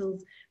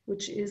capitals,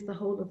 which is the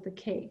whole of the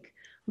cake.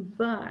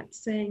 But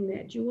saying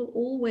that, you will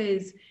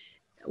always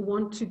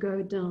want to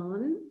go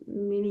down,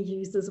 many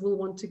users will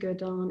want to go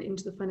down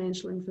into the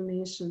financial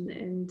information,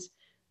 and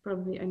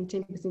probably only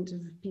 10%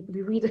 of people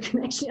who read it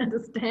can actually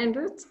understand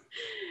it.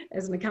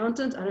 As an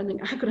accountant, I don't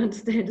think I could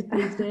understand it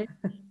these days.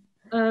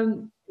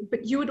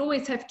 But you would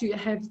always have to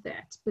have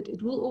that, but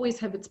it will always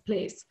have its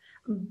place.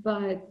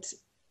 But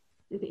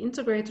the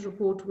integrated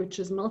report, which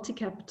is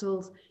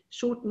multi-capitals,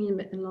 short,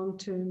 medium, and long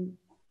term,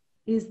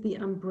 is the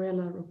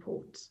umbrella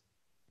report.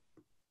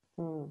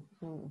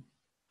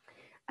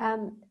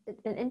 An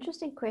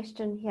interesting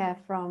question here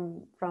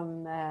from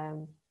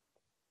that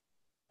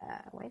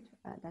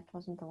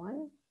wasn't the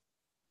one.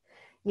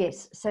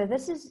 Yes, so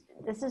this is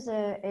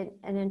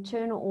an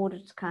internal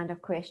audit kind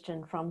of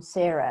question from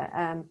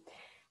Sarah.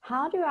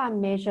 How do I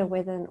measure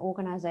whether an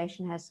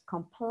organization has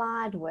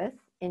complied with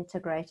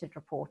integrated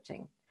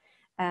reporting?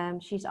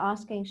 She's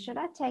asking, should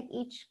I take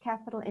each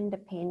capital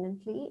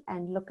independently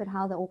and look at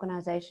how the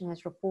organization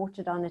has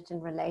reported on it in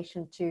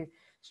relation to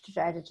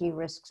strategy,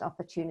 risks,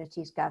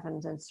 opportunities,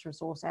 governance,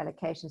 resource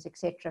allocations,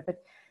 etc.?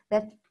 But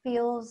that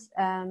feels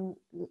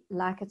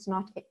like it's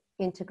not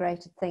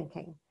integrated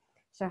thinking.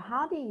 So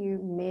how do you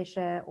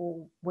measure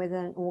or whether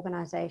an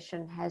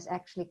organization has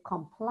actually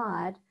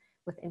complied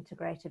with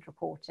integrated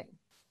reporting?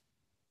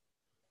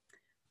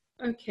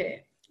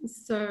 Okay,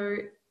 so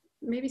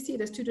maybe see it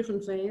as two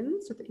different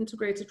veins with the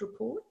integrated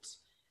report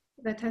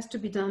that has to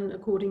be done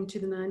according to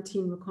the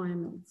 19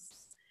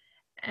 requirements.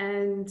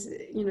 And,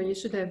 you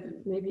should have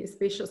maybe a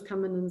specialist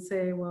come in and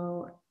say,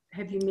 well,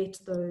 have you met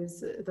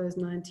those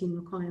 19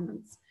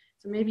 requirements?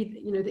 So maybe,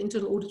 the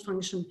internal audit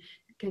function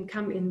can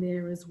come in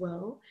there as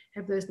well.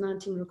 Have those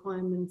 19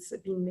 requirements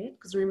been met?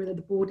 Because remember that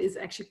the board is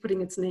actually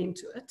putting its name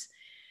to it.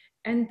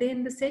 And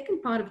then the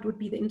second part of it would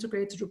be the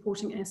integrated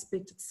reporting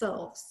aspect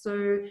itself.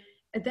 So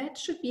that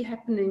should be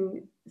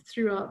happening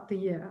throughout the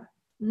year,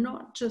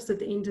 not just at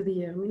the end of the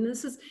year. I mean,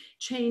 this is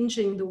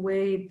changing the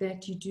way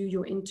that you do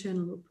your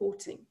internal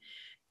reporting.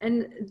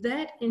 And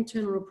that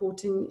internal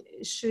reporting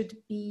should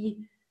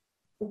be,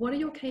 what are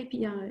your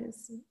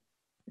KPIs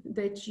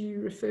that you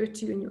refer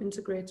to in your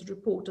integrated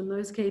report? And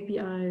those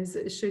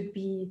KPIs should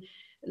be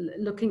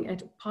looking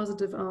at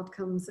positive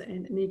outcomes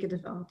and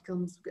negative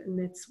outcomes, and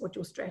that's what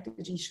your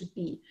strategy should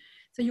be.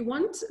 So you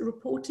want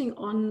reporting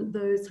on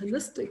those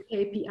holistic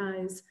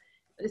KPIs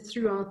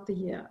throughout the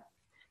year.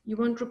 You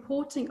want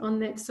reporting on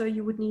that, so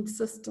you would need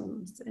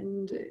systems,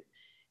 and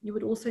you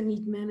would also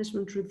need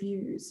management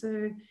reviews.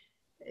 So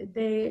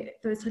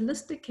those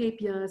holistic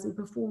KPIs and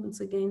performance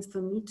against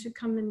them need to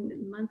come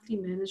in monthly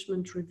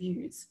management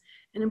reviews.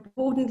 And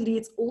importantly,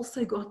 it's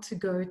also got to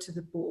go to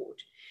the board.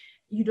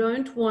 You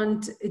don't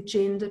want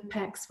agenda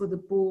packs for the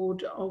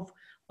board of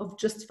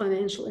just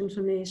financial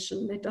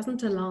information that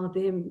doesn't allow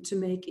them to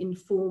make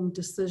informed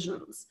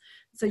decisions.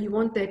 So you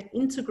want that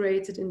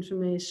integrated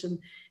information,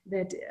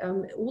 that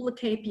all the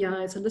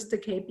KPIs,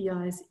 holistic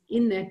KPIs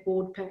in that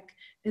board pack,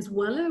 as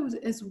well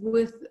as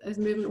with, as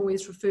Mervyn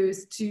always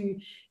refers to,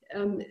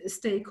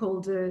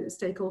 stakeholder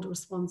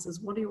responses.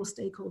 What are your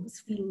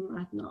stakeholders feeling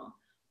right now?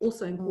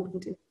 Also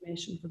important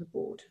information for the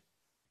board.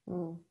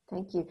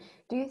 Thank you.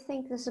 Do you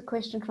think, this is a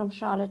question from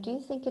Charlotte, do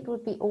you think it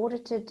would be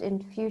audited in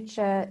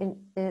future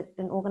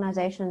in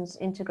organizations'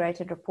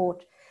 integrated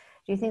report?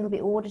 Do you think it will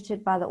be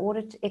audited by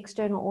the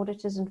external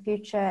auditors in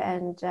future,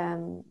 and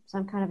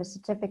some kind of a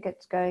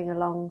certificate going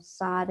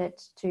alongside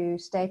it to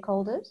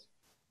stakeholders?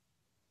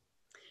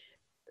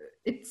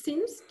 It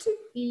seems to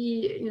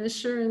be,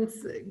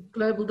 assurance,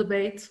 global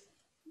debate.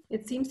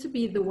 It seems to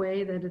be the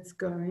way that it's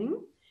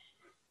going.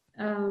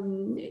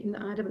 In the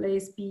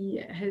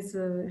IAASB has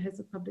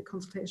a public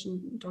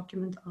consultation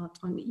document out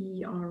on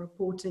EER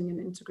reporting, and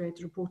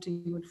integrated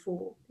reporting would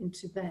fall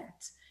into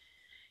that.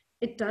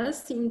 It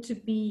does seem to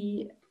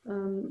be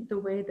the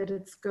way that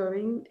it's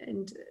going,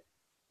 and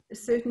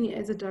certainly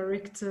as a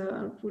director,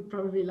 I would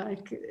probably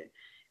like, if it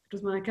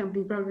was my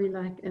company, probably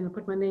like, and I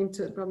put my name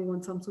to it, probably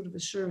want some sort of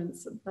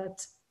assurance.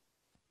 But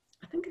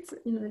I think it's,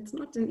 it's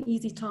not an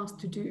easy task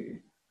to do,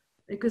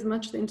 because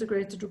much of the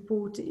integrated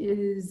report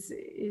is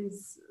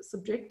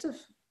subjective,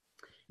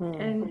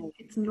 and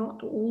it's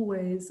not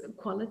always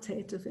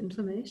qualitative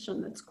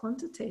information, it's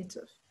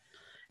quantitative.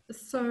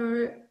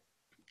 So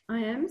I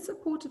am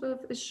supportive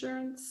of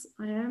assurance,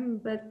 I am,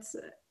 but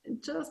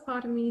just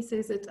part of me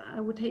says that I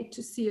would hate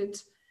to see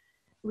it,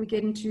 we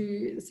get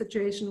into a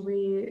situation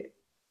where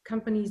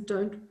companies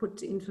don't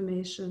put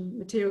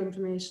material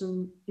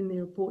information in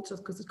their reports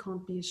just because it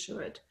can't be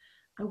assured.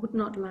 I would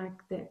not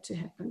like that to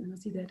happen, and I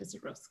see that as a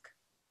risk.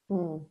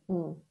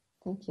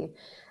 Thank you.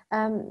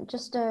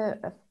 Just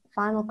a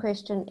final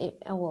question,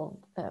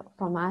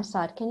 from my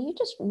side. Can you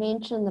just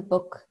mention the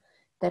book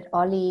that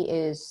Ollie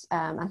is,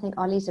 I think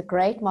Ollie's a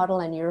great model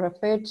and you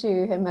referred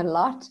to him a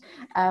lot.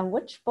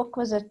 Which book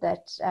was it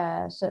that,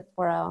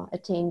 for our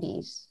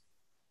attendees?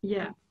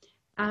 Yeah,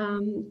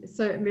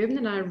 so Mervyn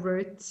and I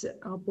wrote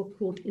our book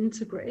called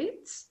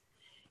Integrate,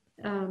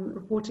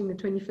 Reporting the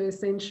 21st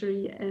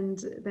Century,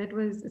 and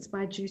it's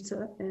by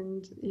Juta,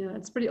 and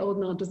it's pretty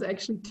old now. It was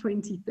actually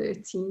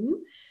 2013,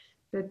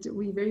 but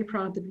we're very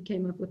proud that we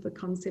came up with the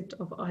concept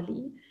of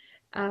Ollie.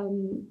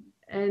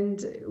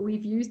 And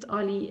we've used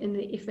Ollie in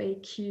the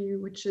FAQ,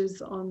 which is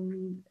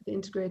on the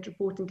Integrated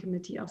Reporting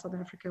Committee of South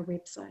Africa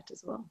website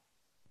as well.